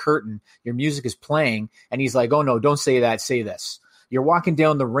walk through the curtain, your music is playing, and he's like, oh no, don't say that, say this. You're walking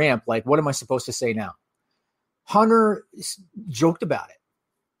down the ramp, like, what am I supposed to say now?" Hunter joked about it.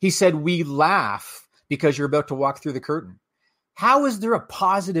 He said, we laugh because you're about to walk through the curtain. How is there a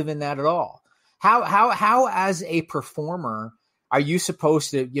positive in that at all? How as a performer are you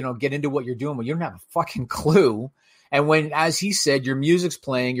supposed to, get into what you're doing when you don't have a fucking clue? And when, as he said, your music's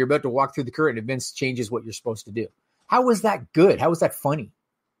playing, you're about to walk through the curtain, and Vince changes what you're supposed to do. How is that good? How is that funny?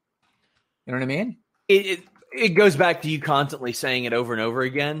 You know what I mean? It goes back to you constantly saying it over and over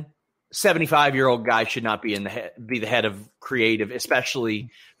again. 75-year-old guy should not be be the head of creative,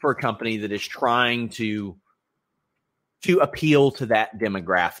 especially for a company that is trying to appeal to that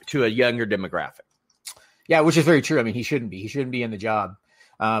demographic, to a younger demographic. Yeah, which is very true. I mean, he shouldn't be. He shouldn't be in the job.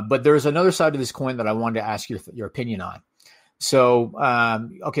 But there's another side of this coin that I wanted to ask your opinion on. So,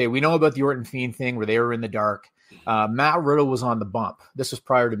 okay, we know about the Orton Fiend thing where they were in the dark. Matt Riddle was on the bump. This was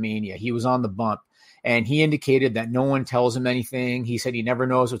prior to Mania. He was on the bump. And he indicated that no one tells him anything. He said he never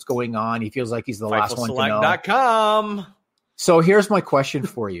knows what's going on. He feels like he's the last one to know. FightfulSelect.com. So here's my question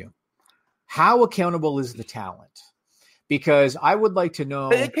for you. How accountable is the talent? Because I would like to know.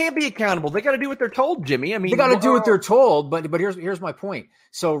 They can't be accountable. They got to do what they're told, Jimmy. I mean, they got to do what they're told. But here's my point.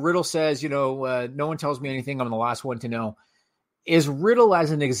 So Riddle says, no one tells me anything. I'm the last one to know. is Riddle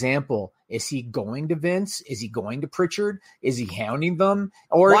as an example. Is he going to Vince? Is he going to Pritchard? Is he hounding them?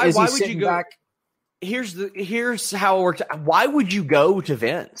 Or is he sitting back? Here's how it works. Why would you go to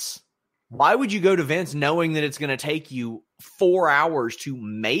Vince? Why would you go to Vince knowing that it's going to take you 4 hours to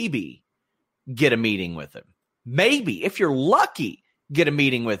maybe get a meeting with him? Maybe, if you're lucky, get a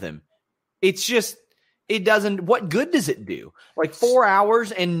meeting with him. It's just, it doesn't, what good does it do? Like 4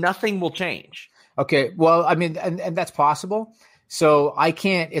 hours and nothing will change. Okay, well, I mean, and that's possible. So I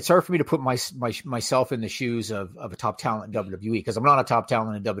can't, it's hard for me to put myself in the shoes of a top talent in WWE because I'm not a top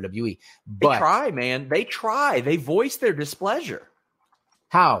talent in WWE. But they try, man. They try. They voice their displeasure.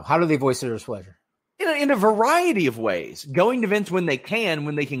 How? How do they voice their displeasure? In a variety of ways. Going to Vince when they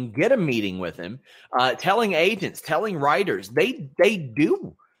can get a meeting with him, telling agents, telling writers. They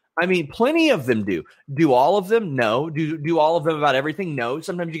do. I mean, plenty of them do. Do all of them? No. Do all of them about everything? No.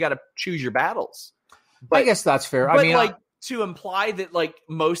 Sometimes you got to choose your battles. But, I guess that's fair. I mean, to imply that like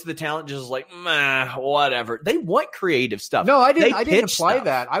most of the talent just is like, whatever. They want creative stuff. No, I didn't imply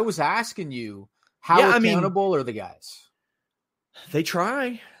that. I was asking you how accountable are the guys? They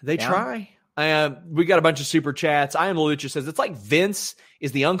try. They try. We got a bunch of super chats. I Am Lucha says, it's like Vince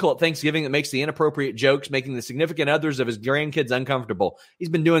is the uncle at Thanksgiving that makes the inappropriate jokes, making the significant others of his grandkids uncomfortable. He's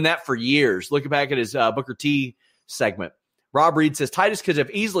been doing that for years. Looking back at his Booker T segment. Rob Reed says, Titus could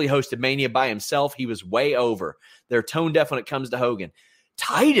have easily hosted Mania by himself. He was way over. They're tone deaf when it comes to Hogan.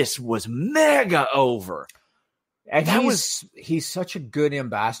 Titus was mega over. And he's such a good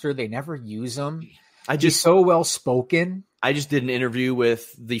ambassador. They never use him. He's so well spoken. I just did an interview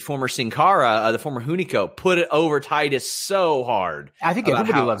with the former Sin Cara, the former Hunico, put it over Titus so hard. I think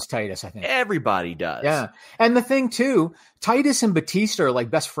everybody loves Titus. I think everybody does. Yeah. And the thing too, Titus and Batista are like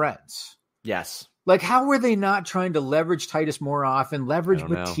best friends. Yes. Like, how were they not trying to leverage Titus more often? Leverage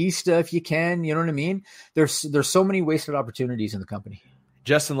Batista if you can. You know what I mean? There's so many wasted opportunities in the company.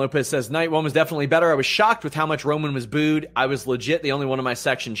 Justin Lopez says, Night one was definitely better. I was shocked with how much Roman was booed. I was legit the only one in my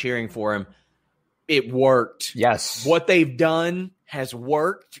section cheering for him. It worked. Yes. What they've done has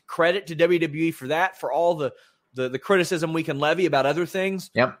worked. Credit to WWE for that, for all the criticism we can levy about other things.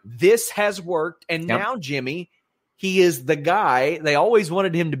 Yep. This has worked. And now, Jimmy, he is the guy they always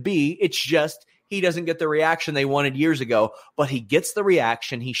wanted him to be. It's just he doesn't get the reaction they wanted years ago, but he gets the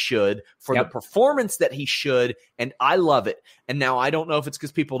reaction he should for the performance that he should, and I love it. And now I don't know if it's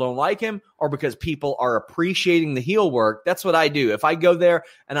because people don't like him or because people are appreciating the heel work. That's what I do. If I go there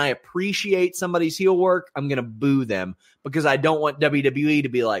and I appreciate somebody's heel work, I'm going to boo them because I don't want WWE to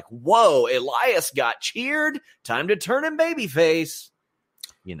be like, whoa, Elias got cheered. Time to turn him babyface.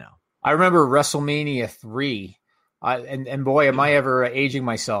 You know. I remember WrestleMania 3. And boy, am I ever aging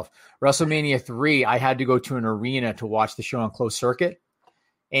myself. WrestleMania 3, I had to go to an arena to watch the show on closed circuit.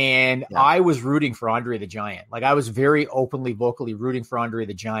 And I was rooting for Andre the Giant. Like, I was very openly, vocally rooting for Andre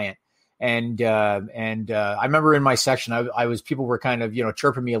the Giant. And I remember in my section, I was, people were kind of,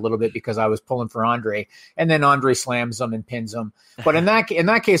 chirping me a little bit because I was pulling for Andre. And then Andre slams them and pins them. But in that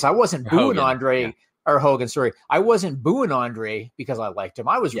case, I wasn't booing Andre or Hogan. Sorry. I wasn't booing Andre because I liked him.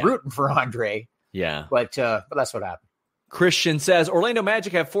 I was rooting for Andre. Yeah. But that's what happened. Christian says, Orlando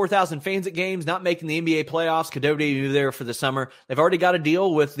Magic have 4,000 fans at games, not making the NBA playoffs. Could WWE move there for the summer? They've already got a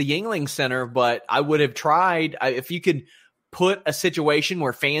deal with the Yuengling Center, but I would have tried. If you could put a situation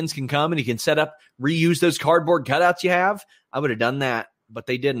where fans can come and you can set up, reuse those cardboard cutouts you have, I would have done that, but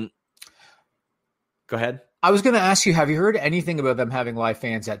they didn't. Go ahead. I was going to ask you, have you heard anything about them having live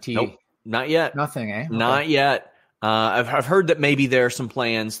fans at TD? Nope, not yet. Nothing, eh? Okay. Not yet. I've heard that maybe there are some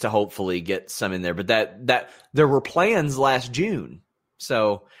plans to hopefully get some in there, but that there were plans last June.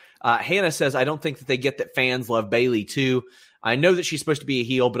 So Hannah says, I don't think that they get that fans love Bayley too. I know that she's supposed to be a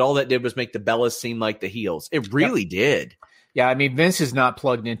heel, but all that did was make the Bellas seem like the heels. It really did. Yeah, I mean, Vince is not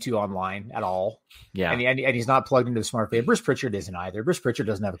plugged into online at all. Yeah, and he's not plugged into the smart fan. Bruce Pritchard isn't either. Bruce Pritchard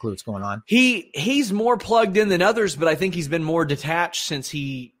doesn't have a clue what's going on. He's more plugged in than others, but I think he's been more detached since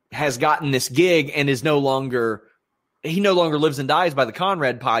he has gotten this gig and is no longer lives and dies by the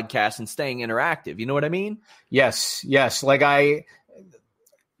Conrad podcast and staying interactive. You know what I mean? Yes. Like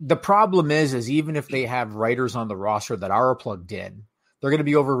the problem is even if they have writers on the roster that are plugged in, they're going to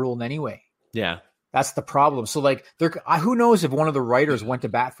be overruled anyway. Yeah. That's the problem. So like who knows if one of the writers went to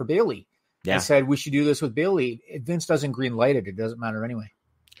bat for Bayley and said, we should do this with Bayley. If Vince doesn't green light it, it doesn't matter anyway.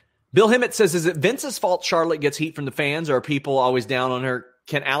 Bill Himmett says, is it Vince's fault Charlotte gets heat from the fans or are people always down on her?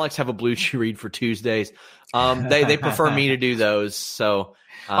 Can Alex have a Blue Chew read for Tuesdays? They prefer me to do those. So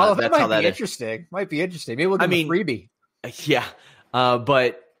that's how that is. Interesting. Might be interesting. Maybe we'll give a freebie. Yeah.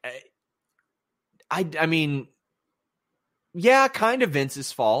 But I mean, yeah, kind of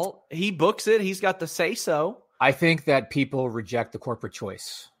Vince's fault. He books it. He's got the say so. I think that people reject the corporate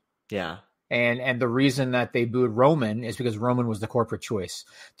choice. Yeah. And the reason that they booed Roman is because Roman was the corporate choice.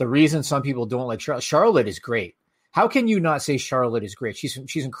 The reason some people don't like Charlotte is great. How can you not say Charlotte is great? She's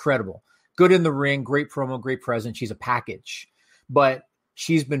incredible. Good in the ring, great promo, great presence. She's a package. But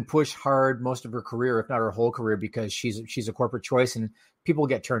she's been pushed hard most of her career, if not her whole career, because she's a corporate choice, and people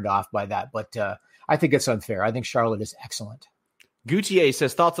get turned off by that. But I think it's unfair. I think Charlotte is excellent. Gutier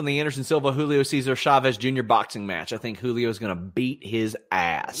says, thoughts on the Anderson Silva, Julio Cesar Chavez Jr. boxing match. I think Julio is going to beat his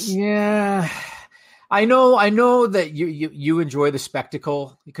ass. Yeah. I know that you enjoy the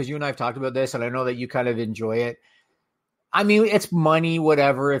spectacle because you and I have talked about this, and I know that you kind of enjoy it. I mean, it's money,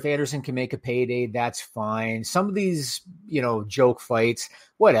 whatever. If Anderson can make a payday, that's fine. Some of these, joke fights,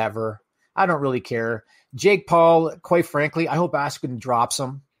 whatever. I don't really care. Jake Paul, quite frankly, I hope Askren drops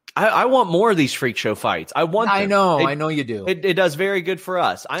him. I want more of these freak show fights. I know you do. It does very good for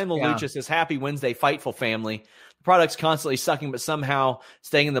us. I am the Lucha says, happy Wednesday, Fightful family. The product's constantly sucking, but somehow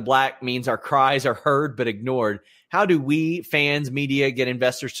staying in the black means our cries are heard but ignored. How do we, fans, media, get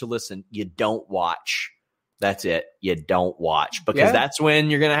investors to listen? You don't watch. That's it. You don't watch because that's when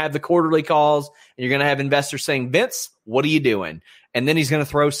you're going to have the quarterly calls and you're going to have investors saying, Vince, what are you doing? And then he's going to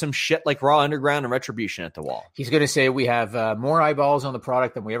throw some shit like Raw Underground and Retribution at the wall. He's going to say we have more eyeballs on the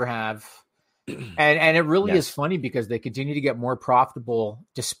product than we ever have. And it really is funny because they continue to get more profitable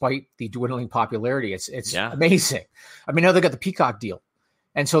despite the dwindling popularity. It's amazing. I mean, now they got the Peacock deal.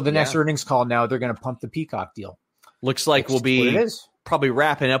 And so the next earnings call now, they're going to pump the Peacock deal. Looks like we'll be probably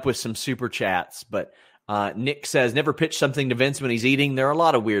wrapping up with some super chats, but Nick says, never pitch something to Vince when he's eating. There are a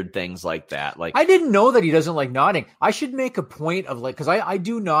lot of weird things like that. Like I didn't know that he doesn't like nodding. I should make a point of because I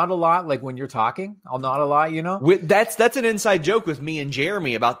do nod a lot. Like when you're talking, I'll nod a lot, That's an inside joke with me and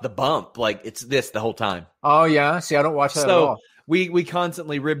Jeremy about the bump. Like it's this the whole time. Oh yeah. See, I don't watch that at all. We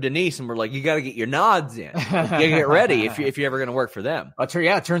constantly rib Denise and we're like, you got to get your nods in. You got to get ready if you're ever going to work for them.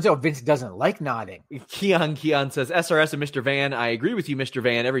 It turns out Vince doesn't like nodding. Keon says, SRS and Mr. Van, I agree with you, Mr.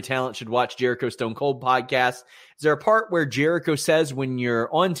 Van. Every talent should watch Jericho Stone Cold podcast. Is there a part where Jericho says when you're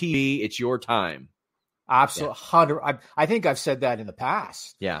on TV, it's your time? Absolutely. Yeah. I think I've said that in the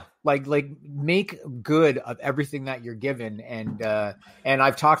past. Yeah. Like make good of everything that you're given. And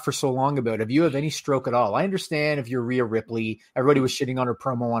I've talked for so long about, if you have any stroke at all, I understand if you're Rhea Ripley, everybody was shitting on her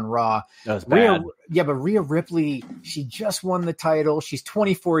promo on Raw. That was bad. But Rhea Ripley, she just won the title. She's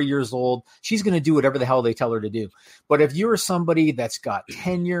 24 years old. She's going to do whatever the hell they tell her to do. But if you're somebody that's got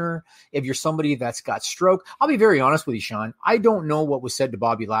tenure, if you're somebody that's got stroke, I'll be very honest with you, Sean. I don't know what was said to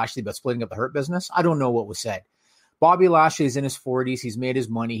Bobby Lashley about splitting up the Hurt Business. I don't know what was said. Bobby Lashley is in his 40s. He's made his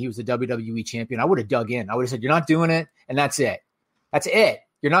money. He was the WWE champion. I would have dug in. I would have said, you're not doing it, and that's it. That's it.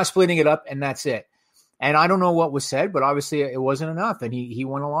 You're not splitting it up, and that's it. And I don't know what was said, but obviously it wasn't enough, and he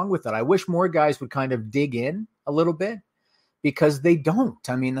went along with it. I wish more guys would kind of dig in a little bit because they don't.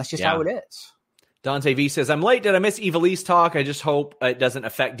 I mean, that's just how it is. Dante V says, I'm late. Did I miss Ivelisse talk? I just hope it doesn't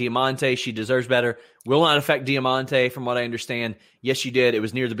affect Diamante. She deserves better. Will not affect Diamante from what I understand. Yes, you did. It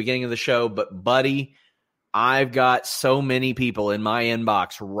was near the beginning of the show, but buddy, I've got so many people in my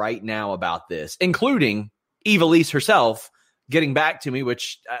inbox right now about this, including Ivelisse herself getting back to me,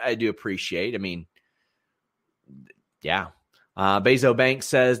 which I do appreciate. I mean, yeah. Bezo Banks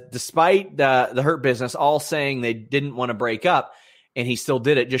says, despite the Hurt Business all saying they didn't want to break up and he still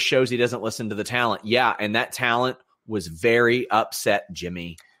did it, just shows he doesn't listen to the talent. Yeah, and that talent was very upset,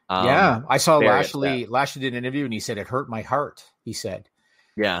 Jimmy. I saw Lashley did an interview and he said, it hurt my heart, he said.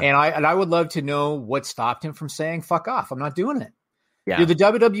 Yeah. And I would love to know what stopped him from saying, fuck off. I'm not doing it. Yeah. You're the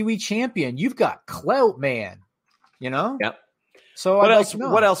WWE champion. You've got clout, man. Yep. So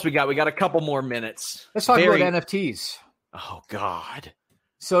what else we got? We got a couple more minutes. Let's talk about NFTs. Oh God.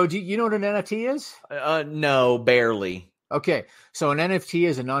 So do you know what an NFT is? No, barely. Okay. So an NFT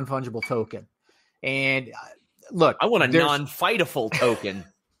is a non-fungible token. And look, I want a non-fightable token.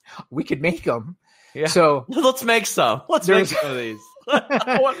 We could make them. Yeah. So let's make some. Let's make some of these.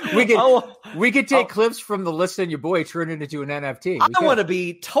 we could take clips from the list and your boy turn it into an NFT. I want to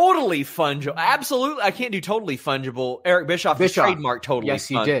be totally fungible. Absolutely. I can't do totally fungible. Eric Bischoff is trademark totally. Yes,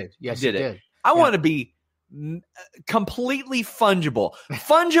 he did. Yes, he did. I want to be completely fungible.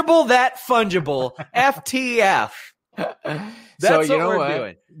 Fungible, that fungible. FTF. That's what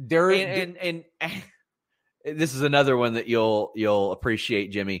we're doing. And this is another one that you'll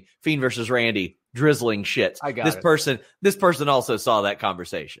appreciate, Jimmy. Fiend versus Randy. Drizzling shit. I got This person also saw that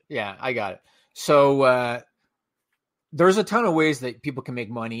conversation. Yeah, I got it. So there's a ton of ways that people can make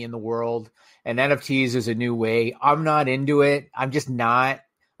money in the world, and NFTs is a new way. I'm not into it. I'm just not.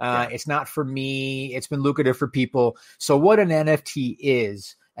 It's not for me. It's been lucrative for people. So what an NFT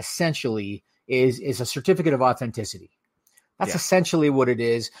is essentially is a certificate of authenticity. That's Yeah. essentially what it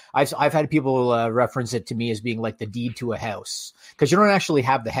is. I've had people reference it to me as being like the deed to a house, because you don't actually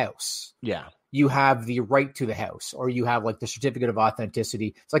have the house. Yeah. You have the right to the house, or you have like the certificate of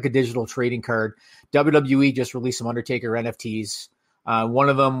authenticity. It's like a digital trading card. WWE just released some Undertaker NFTs. One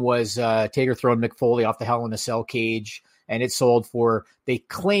of them was Taker throwing Mick Foley off the Hell in a Cell cage, and it sold for, they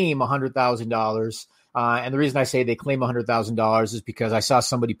claim $100,000. And the reason I say they claim $100,000 is because I saw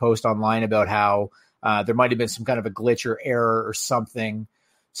somebody post online about how there might have been some kind of a glitch or error or something.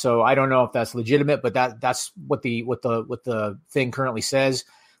 So I don't know if that's legitimate, but that's what the thing currently says.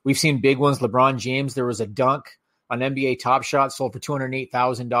 We've seen big ones. LeBron James, there was a dunk on NBA Top Shot, sold for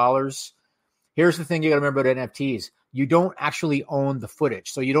 $208,000. Here's the thing you got to remember about NFTs. You don't actually own the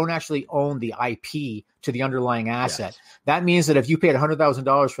footage. So you don't actually own the IP to the underlying asset. Yes. That means that if you paid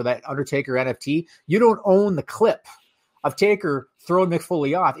 $100,000 for that Undertaker NFT, you don't own the clip of Taker throwing Mick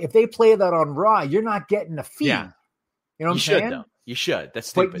Foley off. If they play that on Raw, you're not getting a fee. Yeah. You know what I'm should, saying? though. You should. That's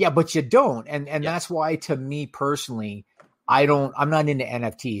stupid. But you don't. And that's why, to me personally, I'm not into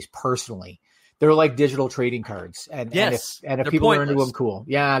NFTs personally. They're like digital trading cards. And if people are into them, cool.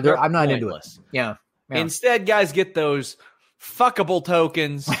 Yeah, I'm not pointless. into it. Yeah. Instead, guys, get those fuckable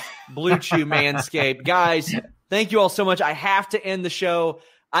tokens. Blue Chew Manscaped. Guys, thank you all so much. I have to end the show.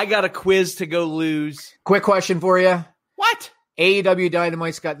 I got a quiz to go lose. Quick question for you. What? AEW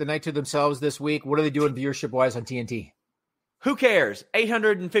Dynamite's got the night to themselves this week. What are they doing viewership-wise on TNT? Who cares?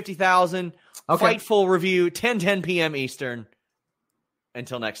 850,000. Okay. Fightful review, 10 p.m. Eastern.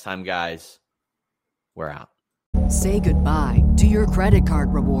 Until next time, guys, we're out. Say goodbye to your credit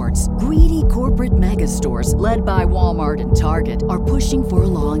card rewards. Greedy corporate mega stores, led by Walmart and Target, are pushing for a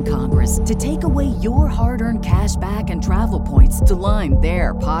law in Congress to take away your hard-earned cash back and travel points to line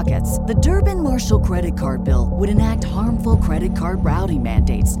their pockets. The Durbin-Marshall credit card bill would enact harmful credit card routing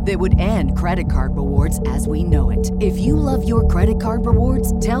mandates that would end credit card rewards as we know it. If you love your credit card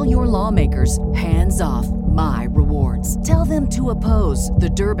rewards, tell your lawmakers, hands off my rewards. Tell them to oppose the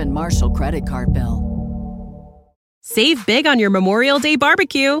Durbin-Marshall credit card bill. Save big on your Memorial Day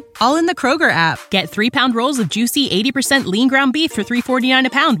barbecue, all in the Kroger app. Get 3-pound rolls of juicy 80% lean ground beef for $3.49 a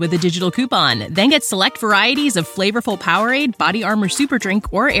pound with a digital coupon. Then get select varieties of flavorful Powerade, Body Armor Super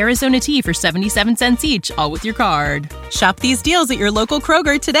Drink, or Arizona tea for 77 cents each, all with your card. Shop these deals at your local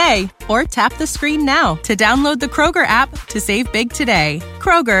Kroger today, or tap the screen now to download the Kroger app to save big today.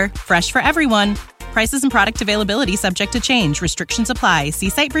 Kroger, fresh for everyone. Prices and product availability subject to change. Restrictions apply. See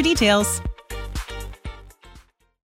site for details.